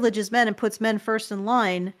that privileges men and puts men first in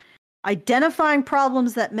line, identifying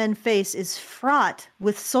problems that men face is fraught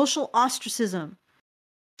with social ostracism.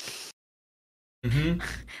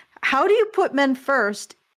 How do you put men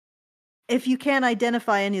first if you can't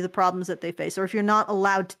identify any of the problems that they face, or if you're not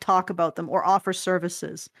allowed to talk about them or offer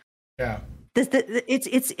services?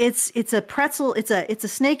 It's a pretzel. It's a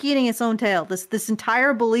snake eating its own tail. This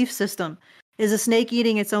entire belief system is a snake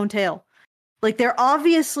eating its own tail. Like, they're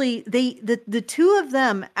obviously the two of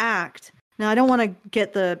them act. Now, I don't want to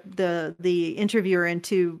get the interviewer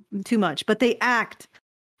into too much, but they act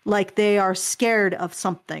like they are scared of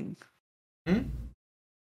something.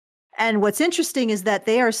 And what's interesting is that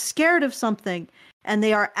they are scared of something, and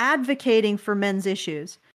they are advocating for men's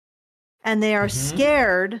issues, and they are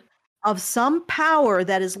scared of some power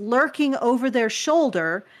that is lurking over their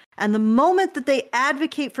shoulder. And the moment that they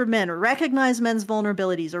advocate for men, or recognize men's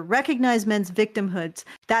vulnerabilities, or recognize men's victimhoods,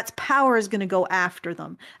 that power is going to go after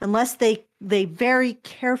them, unless they very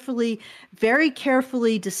carefully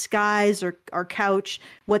disguise or couch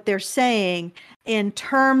what they're saying in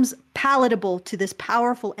terms palatable to this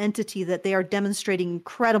powerful entity that they are demonstrating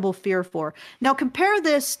incredible fear for. Now, compare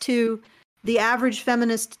this to the average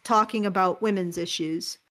feminist talking about women's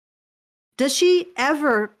issues. Does she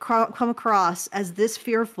ever come across as this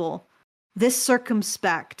fearful, this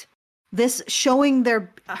circumspect, this showing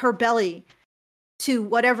her belly to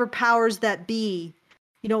whatever powers that be?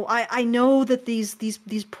 I know that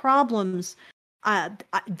these problems, I'm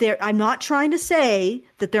not trying to say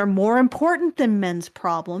that they're more important than men's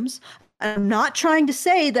problems. I'm not trying to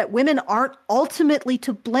say that women aren't ultimately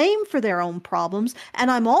to blame for their own problems.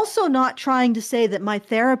 And I'm also not trying to say that my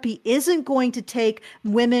therapy isn't going to take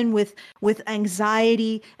women with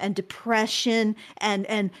anxiety and depression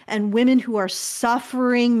and women who are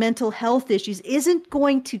suffering mental health issues, isn't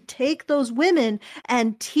going to take those women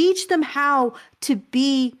and teach them how to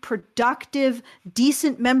be productive,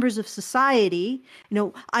 decent members of society.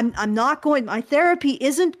 I'm not going, my therapy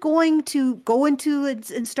isn't going to go into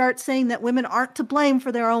and start saying that women aren't to blame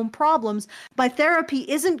for their own problems. My therapy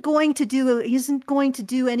isn't going to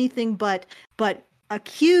do anything but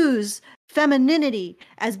accuse femininity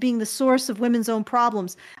as being the source of women's own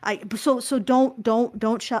problems. So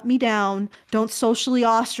don't shut me down. Don't socially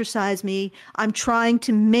ostracize me. I'm trying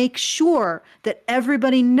to make sure that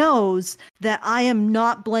everybody knows that I am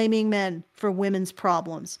not blaming men for women's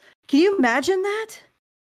problems. Can you imagine that?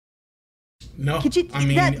 No,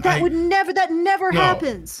 that never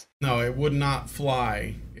happens. No, it would not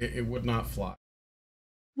fly. It would not fly.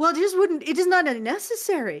 Well, it is not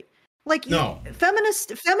necessary. Like, no.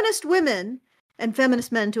 Feminist women and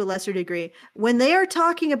feminist men to a lesser degree, when they are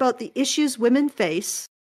talking about the issues women face,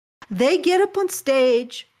 they get up on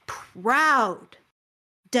stage proud,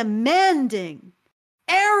 demanding,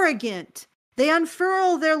 arrogant. They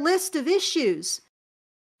unfurl their list of issues.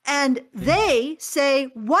 And they say,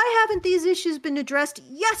 why haven't these issues been addressed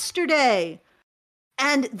yesterday?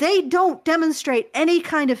 And they don't demonstrate any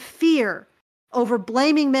kind of fear over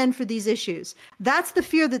blaming men for these issues. That's the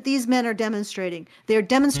fear that these men are demonstrating. They're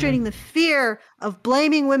demonstrating the fear of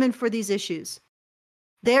blaming women for these issues.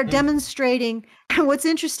 They're demonstrating, and what's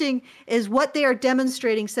interesting is what they are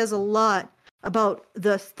demonstrating says a lot about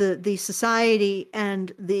the society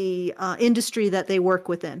and the industry that they work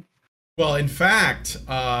within. Well, in fact,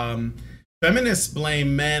 feminists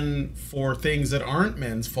blame men for things that aren't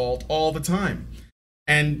men's fault all the time.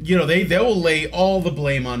 And, you know, they will lay all the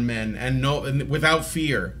blame on men and without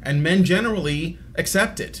fear. And men generally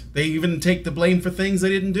accept it. They even take the blame for things they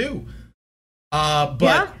didn't do.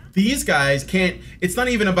 But these guys can't. It's not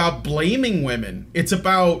even about blaming women. It's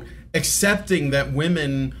about accepting that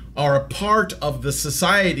women are a part of the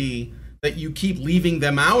society that you keep leaving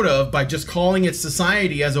them out of by just calling it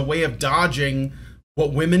society as a way of dodging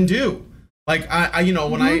what women do. Like I you know,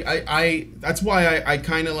 when I that's why I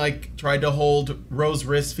kind of like tried to hold Rose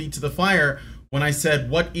Wrist's feet to the fire when I said,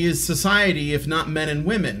 what is society if not men and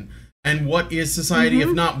women? And what is society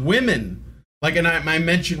if not women? Like, and I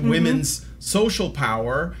mentioned women's social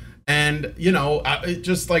power, and you know, it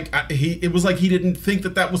just like it was like he didn't think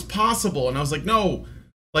that was possible, and I was like, no,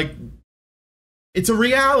 like it's a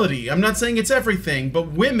reality. I'm not saying it's everything,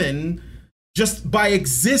 but women, just by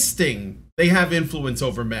existing, they have influence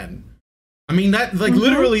over men. I mean, that like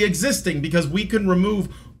literally existing, because we can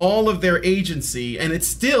remove all of their agency and it's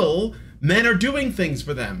still men are doing things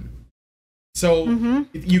for them. So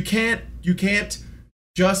you can't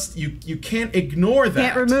just you can't ignore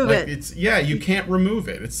that. Can't remove like, it. You can't remove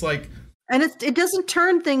it. It's like, and it doesn't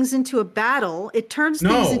turn things into a battle. It turns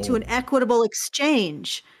things into an equitable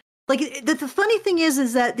exchange. Like the funny thing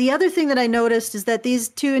is that the other thing that I noticed is that these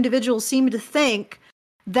two individuals seem to think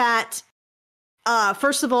that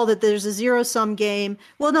first of all, that there's a zero-sum game.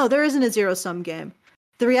 Well, no, there isn't a zero-sum game.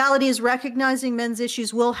 The reality is recognizing men's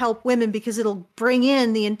issues will help women because it'll bring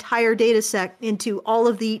in the entire data set into all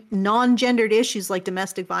of the non-gendered issues like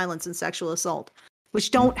domestic violence and sexual assault,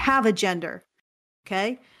 which don't have a gender.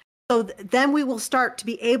 Okay? So then we will start to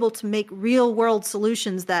be able to make real-world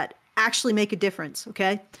solutions that actually make a difference.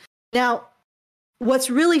 Okay? Now,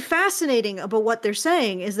 what's really fascinating about what they're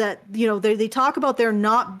saying is that, you know, they talk about there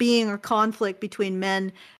not being a conflict between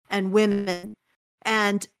men and women.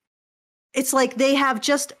 And it's like they have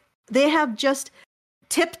just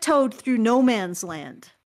tiptoed through no man's land.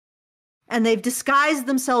 And they've disguised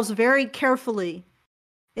themselves very carefully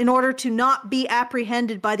in order to not be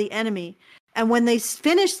apprehended by the enemy. And when they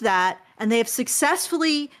finish that, and they have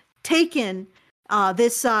successfully taken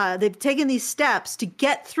they've taken these steps to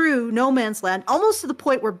get through no man's land, almost to the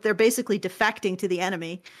point where they're basically defecting to the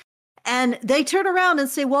enemy. And they turn around and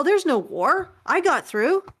say, well, there's no war. I got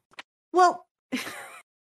through. Well,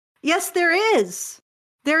 yes, there is.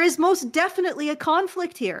 There is most definitely a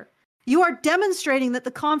conflict here. You are demonstrating that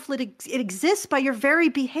the conflict it exists by your very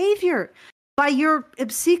behavior, by your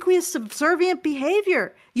obsequious, subservient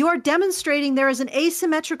behavior. You are demonstrating there is an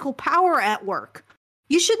asymmetrical power at work.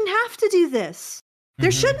 You shouldn't have to do this.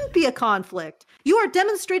 There shouldn't be a conflict. You are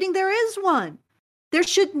demonstrating there is one. There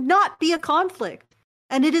should not be a conflict.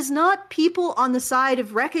 And it is not people on the side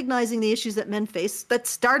of recognizing the issues that men face that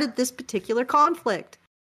started this particular conflict.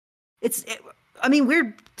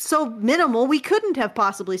 We're so minimal, we couldn't have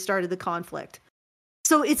possibly started the conflict.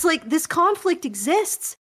 So it's like this conflict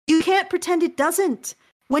exists. You can't pretend it doesn't.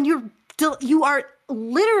 When you are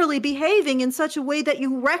literally behaving in such a way that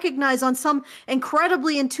you recognize on some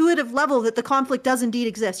incredibly intuitive level that the conflict does indeed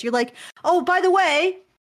exist. You're like, oh, by the way,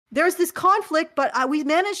 there's this conflict, but we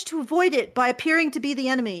managed to avoid it by appearing to be the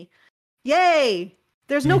enemy. Yay!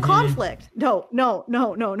 There's no conflict. No.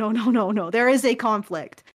 There is a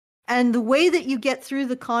conflict. And the way that you get through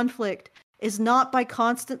the conflict is not by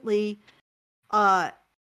constantly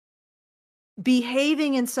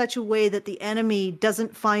behaving in such a way that the enemy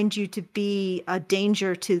doesn't find you to be a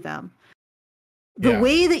danger to them. The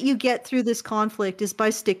way that you get through this conflict is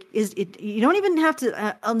you don't even have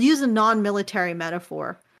to, I'll use a non-military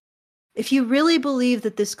metaphor. If you really believe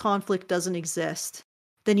that this conflict doesn't exist,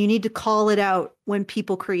 then you need to call it out when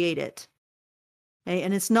people create it. Okay?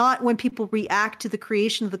 And it's not when people react to the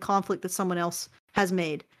creation of the conflict that someone else has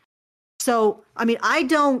made. So, I mean, I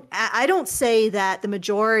don't say that the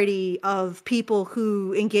majority of people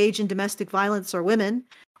who engage in domestic violence are women,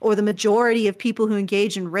 or the majority of people who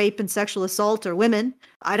engage in rape and sexual assault are women.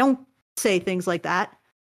 I don't say things like that.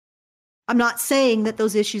 I'm not saying that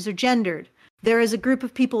those issues are gendered. There is a group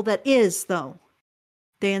of people that is, though.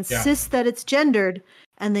 They insist that it's gendered,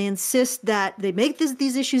 and they insist that they make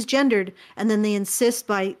these issues gendered, and then they insist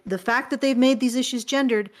by the fact that they've made these issues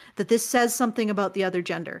gendered that this says something about the other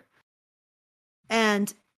gender.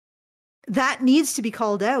 And that needs to be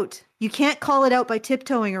called out. You can't call it out by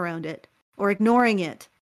tiptoeing around it or ignoring it.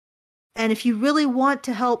 And if you really want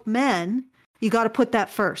to help men, you got to put that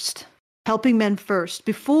first. Helping men first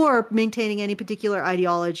before maintaining any particular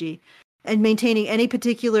ideology and maintaining any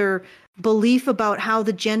particular belief about how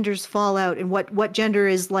the genders fall out and what gender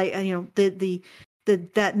is like, you know, the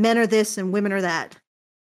that men are this and women are that.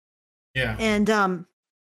 Yeah. And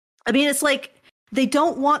I mean, it's like they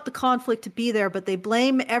don't want the conflict to be there, but they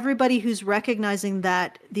blame everybody who's recognizing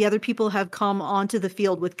that the other people have come onto the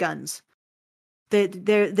field with guns.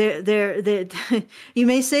 They're you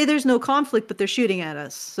may say there's no conflict, but they're shooting at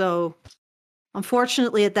us. So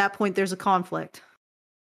unfortunately, at that point, there's a conflict.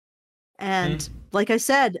 And like I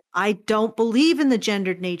said, I don't believe in the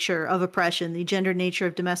gendered nature of oppression, the gendered nature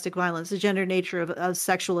of domestic violence, the gendered nature of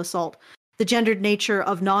sexual assault, the gendered nature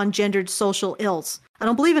of non-gendered social ills. I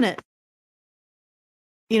don't believe in it.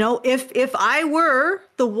 You know, if I were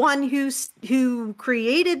the one who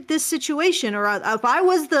created this situation, or if I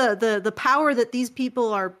was the power that these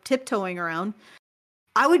people are tiptoeing around,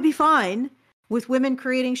 I would be fine with women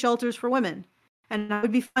creating shelters for women, and I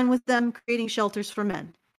would be fine with them creating shelters for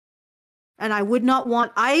men. And I would not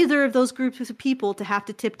want either of those groups of people to have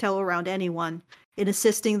to tiptoe around anyone in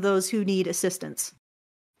assisting those who need assistance.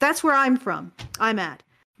 That's where I'm at.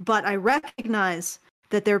 But I recognize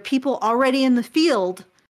that there are people already in the field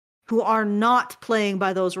who are not playing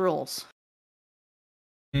by those rules.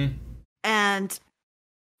 And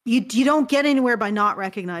you don't get anywhere by not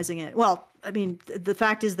recognizing it. Well, I mean, the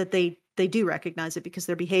fact is that they do recognize it because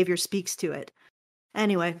their behavior speaks to it.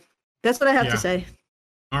 Anyway, that's what I have to say.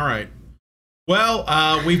 All right.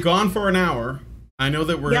 Well, we've gone for an hour. I know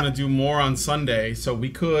that we're going to do more on Sunday, so we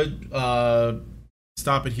could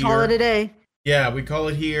stop it here. Call it a day. Yeah, we call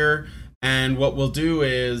it here. And what we'll do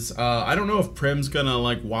is, I don't know if Prim's gonna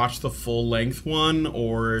like watch the full length one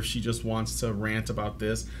or if she just wants to rant about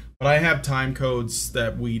this. But I have time codes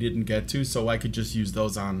that we didn't get to, so I could just use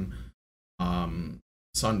those on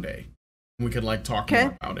Sunday. We could like talk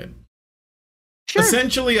more about it. Sure.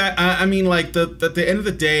 Essentially, I mean, like at the end of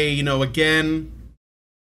the day, you know, again,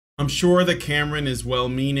 I'm sure that Cameron is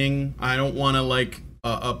well-meaning. I don't want to like,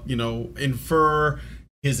 you know, infer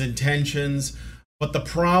his intentions. But the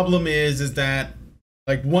problem is that,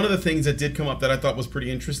 like, one of the things that did come up that I thought was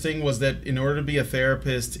pretty interesting was that in order to be a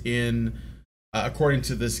therapist in, according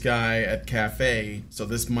to this guy at Cafe, so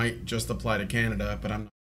this might just apply to Canada, but I'm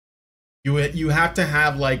not, you have to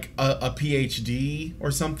have like a PhD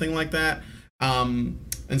or something like that. And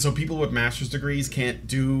so people with master's degrees can't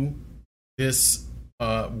do this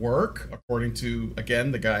work, according to,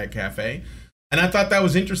 again, the guy at Cafe. And I thought that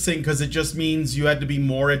was interesting because it just means you had to be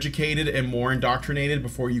more educated and more indoctrinated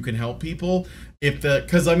before you can help people.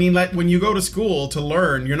 Because I mean, like when you go to school to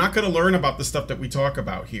learn, you're not going to learn about the stuff that we talk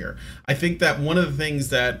about here. I think that one of the things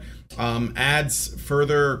that adds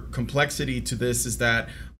further complexity to this is that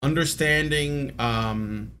understanding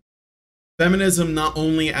feminism not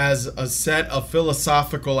only as a set of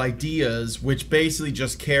philosophical ideas, which basically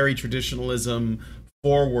just carry traditionalism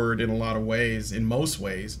forward in a lot of ways, in most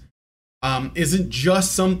ways, isn't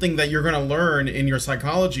just something that you're going to learn in your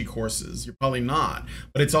psychology courses. You're probably not,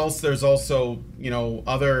 but there's also, you know,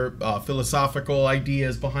 other philosophical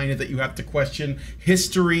ideas behind it that you have to question.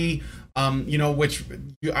 History, you know, which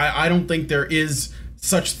I don't think there is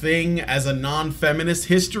such thing as a non-feminist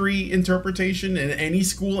history interpretation in any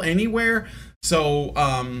school anywhere. So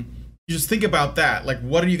you just think about that. Like,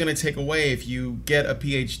 what are you going to take away if you get a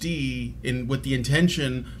PhD with the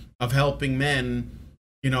intention of helping men,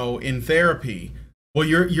 you know, in therapy? Well,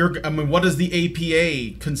 I mean, what does the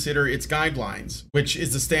APA consider its guidelines, which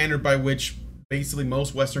is the standard by which basically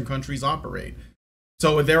most Western countries operate?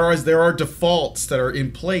 So there are defaults that are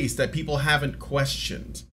in place that people haven't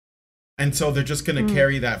questioned. And so they're just going to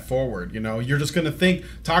carry that forward. You know, you're just going to think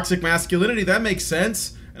toxic masculinity, that makes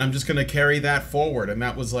sense. And I'm just going to carry that forward. And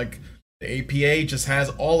that was like, the APA just has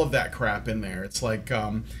all of that crap in there. It's like,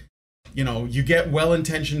 you know, you get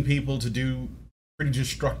well-intentioned people to do pretty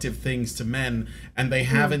destructive things to men, and they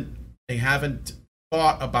haven't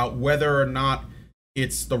thought about whether or not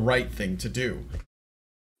it's the right thing to do.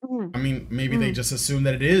 I mean, maybe they just assume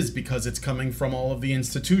that it is because it's coming from all of the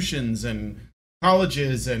institutions and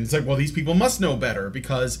colleges, and it's like, well, these people must know better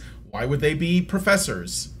because why would they be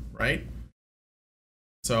professors, right?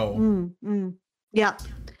 So yeah,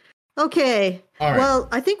 okay. All right. Well,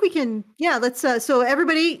 I think we can, let's so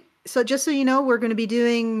everybody, so just so you know, we're going to be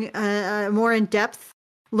doing a more in-depth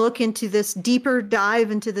look into this, deeper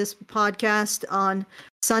dive into this podcast on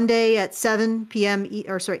Sunday at 7 p.m.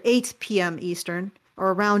 8 p.m. Eastern,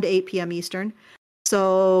 or around 8 p.m. Eastern.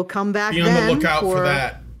 So come back Be on the lookout for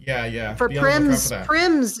that. Yeah. For Prim's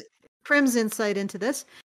insight into this.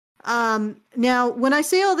 Now, when I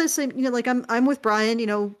say all this, like I'm with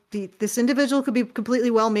Brian. This individual could be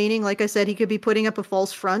completely well-meaning. Like I said, he could be putting up a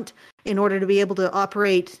false front in order to be able to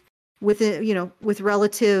operate with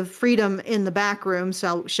relative freedom in the back room,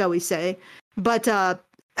 shall we say? But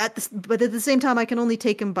at the same time, I can only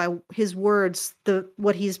take him by his words,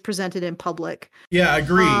 what he's presented in public. Yeah,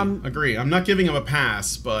 agree. I'm not giving him a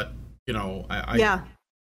pass, but yeah.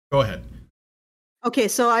 Go ahead. Okay,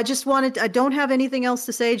 so I don't have anything else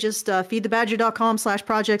to say, just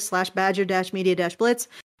feedthebadger.com/project/badger-media-blitz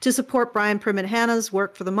to support Brian, Prim, and Hannah's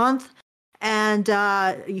work for the month. And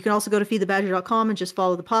you can also go to feedthebadger.com and just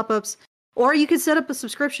follow the pop-ups. Or you could set up a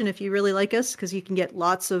subscription if you really like us, because you can get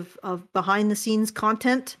lots of behind-the-scenes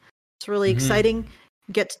content. It's really exciting.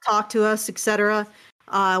 Get to talk to us, etc.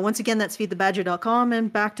 Once again, that's feedthebadger.com.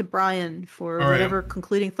 And back to Brian for whatever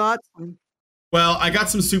concluding thoughts. Well, I got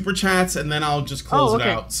some super chats, and then I'll just close it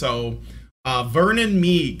out. So Vernon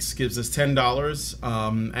Meeks gives us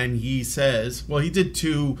 $10, and he says, well, he did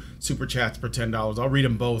 2 super chats for $10. I'll read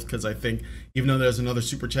them both because I think even though there's another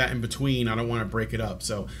super chat in between, I don't want to break it up.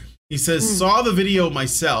 So he says, saw the video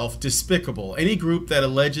myself, despicable. Any group that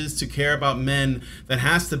alleges to care about men that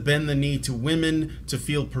has to bend the knee to women to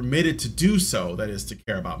feel permitted to do so, that is to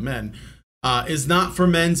care about men, is not for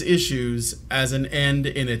men's issues as an end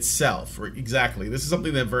in itself. Exactly. This is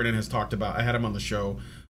something that Vernon has talked about. I had him on the show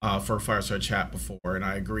for Fireside Chat before, and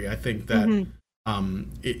I agree. I think that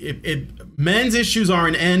men's issues are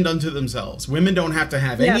an end unto themselves. Women don't have to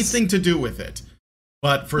have anything to do with it.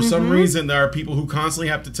 But for some reason, there are people who constantly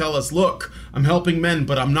have to tell us, look, I'm helping men,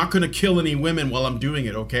 but I'm not going to kill any women while I'm doing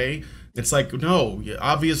it, okay? It's like, no,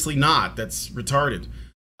 obviously not. That's retarded.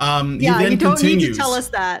 You don't need to tell us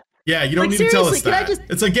that. Yeah, you don't need to tell us that.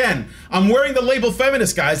 It's again, I'm wearing the label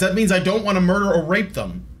feminist, guys. That means I don't want to murder or rape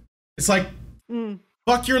them. It's like,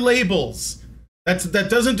 fuck your labels. That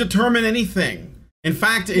doesn't determine anything. In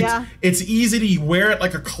fact, it's easy to wear it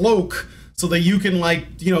like a cloak so that you can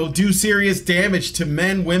do serious damage to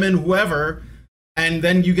men, women, whoever, and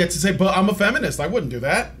then you get to say, but I'm a feminist. I wouldn't do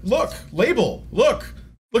that. Look, label. Look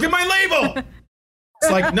at my label.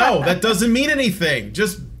 It's like, no, that doesn't mean anything.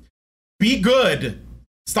 Just be good.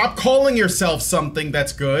 Stop calling yourself something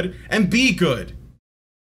that's good and be good.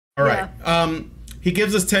 All right. He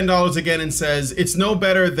gives us $10 again and says, it's no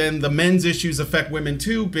better than the men's issues affect women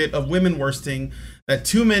too bit of women worsting that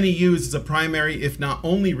too many use as a primary, if not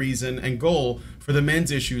only reason and goal for the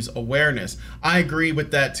men's issues awareness. I agree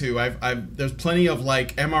with that too. There's plenty of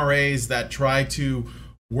MRAs that try to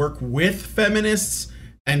work with feminists.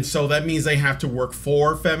 And so that means they have to work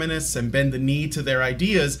for feminists and bend the knee to their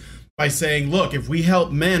ideas by saying, look, if we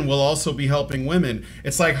help men, we'll also be helping women.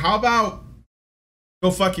 It's like, how about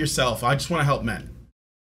go fuck yourself? I just want to help men.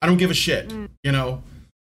 I don't give a shit, The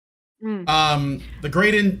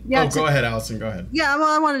great go ahead, Allison, go ahead. Yeah, well,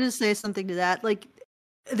 I wanted to say something to that.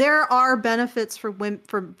 There are benefits to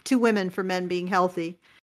women for men being healthy.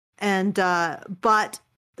 And but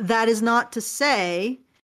that is not to say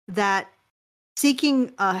that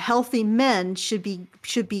seeking healthy men should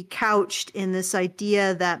be couched in this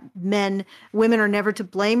idea that women are never to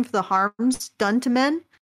blame for the harms done to men.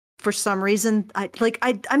 For some reason,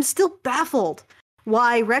 I'm still baffled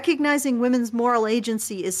why recognizing women's moral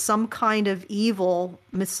agency is some kind of evil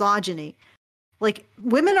misogyny.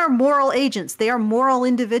 Women are moral agents. They are moral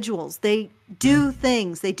individuals. They do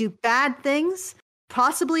things. They do bad things,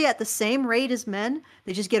 possibly at the same rate as men.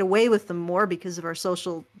 They just get away with them more because of our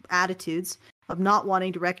social attitudes of not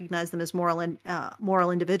wanting to recognize them as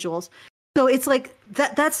moral individuals. So it's like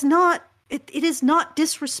that's not it is not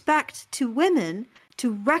disrespect to women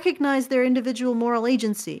to recognize their individual moral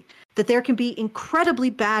agency, that there can be incredibly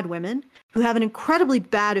bad women who have an incredibly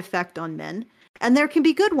bad effect on men, and there can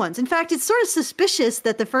be good ones. In fact, it's sort of suspicious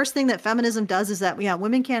that the first thing that feminism does is that,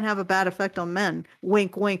 women can't have a bad effect on men.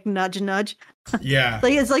 Wink, wink, nudge, nudge. Yeah.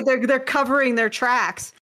 It's like they're covering their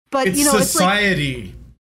tracks. But, it's society.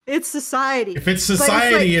 It's society. If it's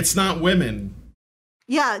society, it's not women.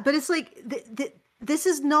 Yeah, but it's this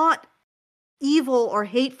is not evil or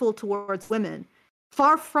hateful towards women.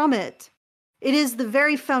 Far from it. It is the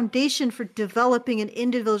very foundation for developing an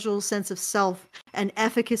individual sense of self and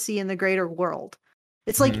efficacy in the greater world.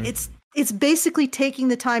 It's it's basically taking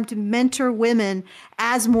the time to mentor women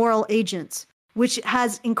as moral agents, which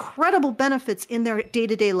has incredible benefits in their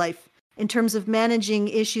day-to-day life in terms of managing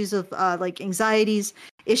issues of anxieties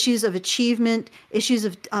issues of achievement, issues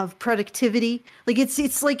of productivity. Like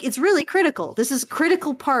it's really critical. This is a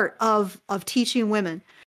critical part of teaching women.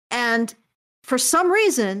 And for some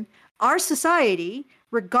reason, our society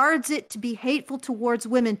regards it to be hateful towards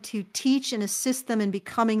women to teach and assist them in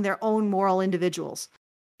becoming their own moral individuals.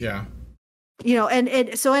 Yeah. You know,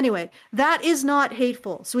 and so anyway, that is not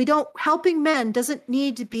hateful. So helping men doesn't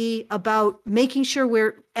need to be about making sure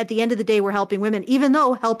we're, at the end of the day, we're helping women, even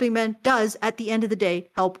though helping men does, at the end of the day,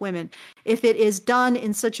 help women. If it is done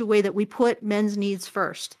in such a way that we put men's needs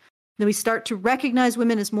first, then we start to recognize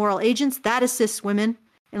women as moral agents, that assists women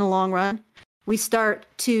in the long run. We start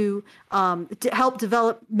to help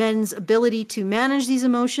develop men's ability to manage these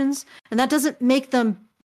emotions, and that doesn't make them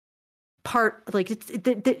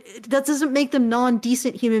that doesn't make them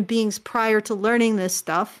non-decent human beings prior to learning this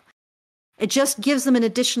stuff. It just gives them an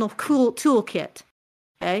additional cool toolkit.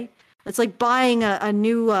 Okay, it's like buying a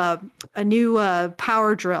new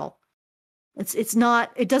power drill. It's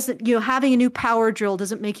not. It doesn't. You know, having a new power drill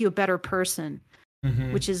doesn't make you a better person,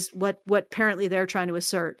 which is what apparently they're trying to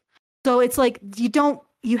assert. So it's like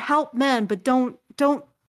you help men, but don't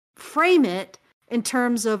frame it in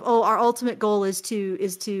terms of, oh, our ultimate goal is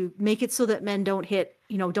to make it so that men don't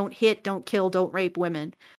kill, don't rape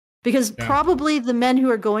women. Because probably the men who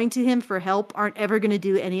are going to him for help aren't ever going to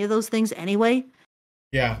do any of those things anyway.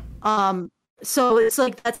 Yeah. So it's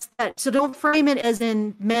like that's that. So don't frame it as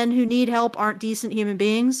in men who need help aren't decent human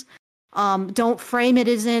beings. Don't frame it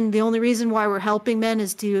as in the only reason why we're helping men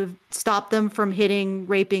is to stop them from hitting,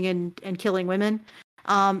 raping, and killing women.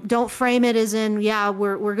 Don't frame it as in,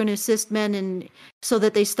 we're going to assist men so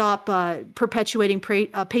that they stop perpetuating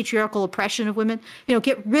patriarchal oppression of women. You know,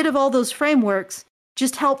 get rid of all those frameworks.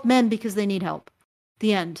 Just help men because they need help.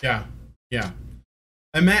 The end. Yeah, yeah.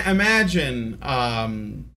 Imagine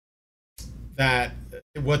that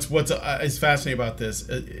what's is fascinating about this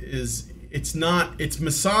is it's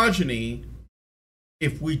misogyny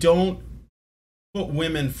if we don't put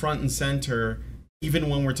women front and center, even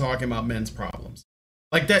when we're talking about men's problems.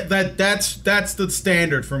 Like that's the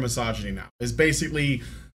standard for misogyny now. Is basically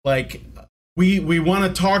like we want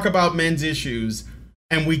to talk about men's issues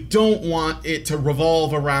and we don't want it to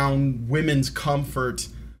revolve around women's comfort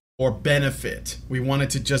or benefit. We want it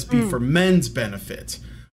to just be for men's benefit,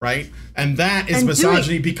 right? And that is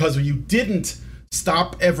misogyny because you didn't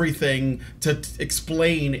stop everything to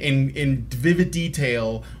explain in vivid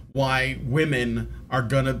detail why women are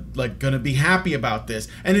gonna be happy about this.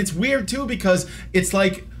 And it's weird too because it's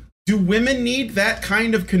like, do women need that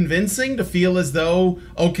kind of convincing to feel as though,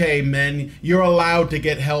 okay, men, you're allowed to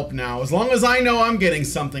get help now as long as I know I'm getting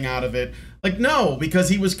something out of it? Like, no, because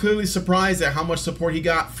he was clearly surprised at how much support he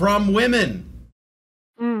got from women.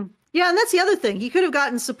 Yeah, and that's the other thing. He could have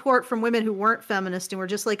gotten support from women who weren't feminist and were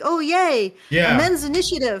just like, oh, yay, a men's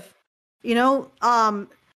initiative, you know?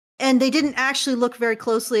 And they didn't actually look very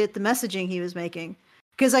closely at the messaging he was making.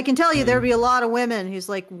 Because I can tell you there'd be a lot of women who's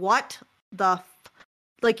like, what the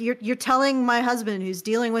like you're telling my husband who's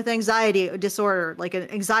dealing with anxiety disorder, like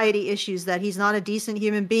anxiety issues, that he's not a decent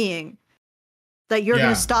human being, that you're going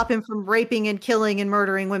to stop him from raping and killing and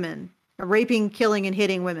murdering women, or raping, killing, and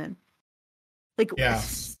hitting women. Like,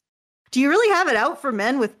 do you really have it out for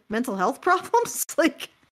men with mental health problems? Like,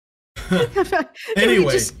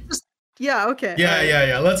 anyway. Okay.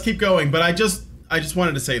 Yeah. Let's keep going. But I just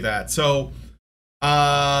wanted to say that. So,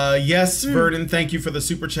 yes, Verdon, thank you for the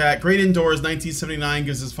super chat. Great Indoors 1979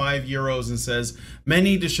 gives us €5 and says, men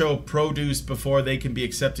need to show produce before they can be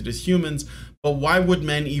accepted as humans. But why would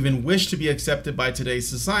men even wish to be accepted by today's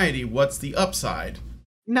society? What's the upside?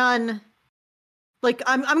 None. Like,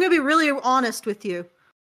 I'm going to be really honest with you.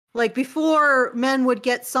 Like, before, men would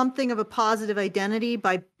get something of a positive identity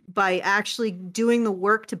by actually doing the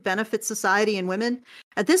work to benefit society and women.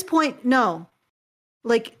 At this point, no.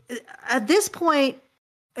 Like, at this point,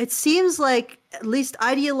 it seems like at least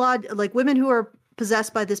like women who are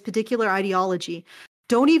possessed by this particular ideology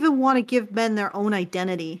don't even want to give men their own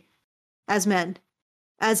identity as men,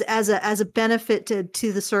 as a benefit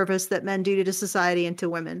to the service that men do to society and to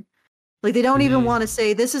women. Like, they don't even want to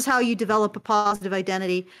say, this is how you develop a positive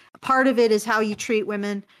identity. Part of it is how you treat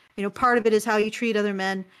women. You know, part of it is how you treat other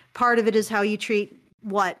men. Part of it is how you treat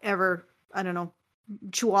whatever, I don't know,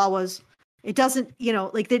 chihuahuas. It doesn't, you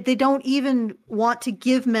know, like they don't even want to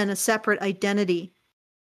give men a separate identity.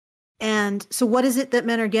 And so what is it that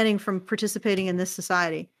men are getting from participating in this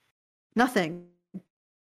society? Nothing.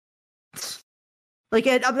 Like,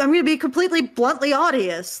 I'm going to be completely bluntly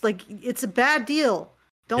honest. Like, it's a bad deal.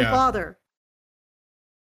 Don't bother.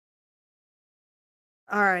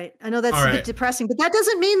 All right. I know that's a bit depressing, but that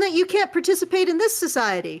doesn't mean that you can't participate in this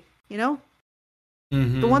society, you know?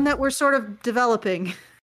 The one that we're sort of developing.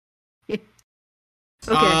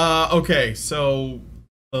 Okay, so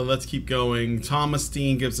let's keep going. Thomas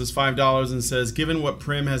Steen gives us $5 and says, given what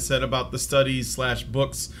Prim has said about the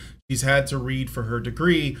studies/books she's had to read for her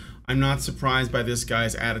degree, I'm not surprised by this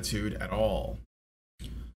guy's attitude at all.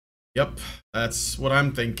 Yep, that's what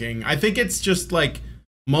I'm thinking. I think it's just like,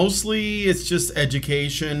 mostly it's just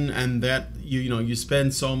education, and that you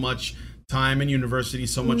spend so much time in university,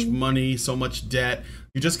 so much money, so much debt.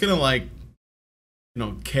 You're just gonna like,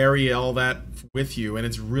 carry all that with you, and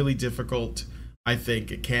it's really difficult. I think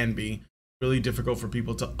it can be really difficult for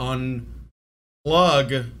people to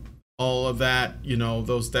unplug all of that,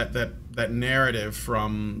 that narrative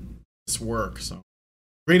from this work. So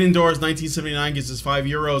Great Indoors 1979 gives us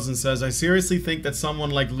 €5 and says, I seriously think that someone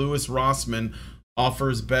like Louis Rossmann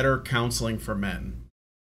offers better counseling for men.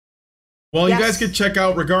 Well, yes. You guys could check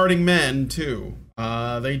out Regarding Men too.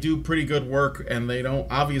 They do pretty good work, and they don't,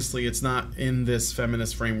 obviously it's not in this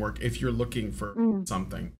feminist framework if you're looking for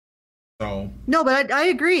something. So no, but I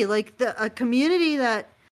agree. Like a community that,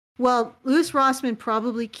 well, Louis Rossmann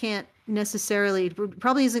probably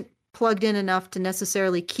isn't plugged in enough to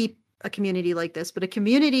necessarily keep a community like this, but a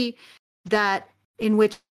community that in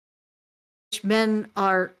which men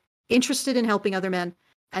are interested in helping other men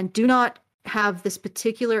and do not have this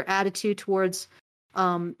particular attitude towards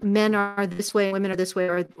men are this way, women are this way,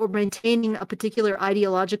 or maintaining a particular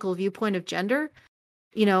ideological viewpoint of gender,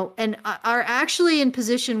 and are actually in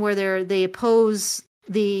position where they oppose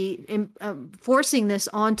the forcing this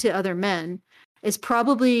onto other men, is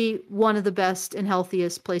probably one of the best and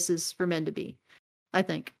healthiest places for men to be, I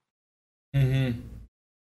think. Well,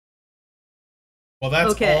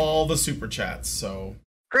 that's all the super chats. So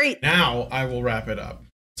great. Now I will wrap it up.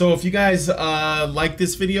 So if you guys like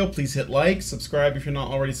this video, please hit like, subscribe if you're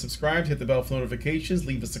not already subscribed, hit the bell for notifications,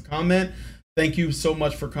 leave us a comment. Thank you so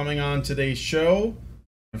much for coming on today's show.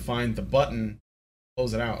 And find the button,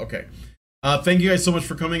 close it out. Okay. Thank you guys so much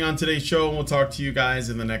for coming on today's show, and we'll talk to you guys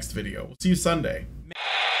in the next video. We'll see you Sunday.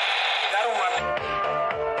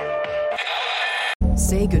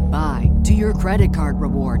 Say goodbye to your credit card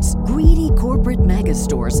rewards. Greedy corporate mega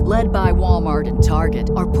stores, led by Walmart and Target,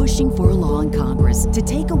 are pushing for a law in Congress to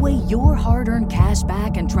take away your hard-earned cash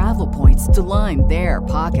back and travel points to line their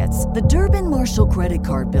pockets. The Durbin-Marshall credit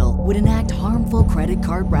card bill would enact harmful credit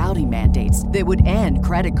card routing mandates that would end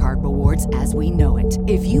credit card rewards as we know it.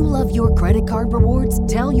 If you love your credit card rewards,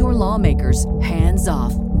 tell your lawmakers, hands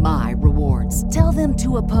off my rewards. Tell them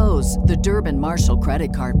to oppose the Durbin-Marshall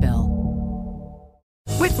credit card bill.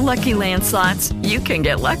 With Lucky Land Slots, you can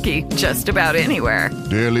get lucky just about anywhere.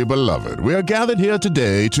 Dearly beloved, we are gathered here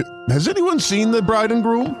today to... Has anyone seen the bride and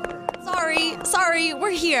groom? Sorry,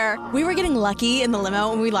 we're here. We were getting lucky in the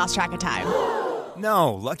limo and we lost track of time.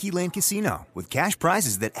 No, Lucky Land Casino, with cash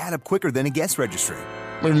prizes that add up quicker than a guest registry.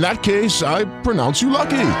 In that case, I pronounce you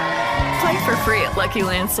lucky. Play for free at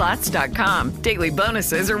LuckyLandSlots.com. Daily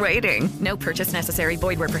bonuses are waiting. No purchase necessary.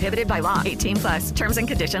 Void where prohibited by law. 18+. Terms and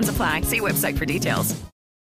conditions apply. See website for details.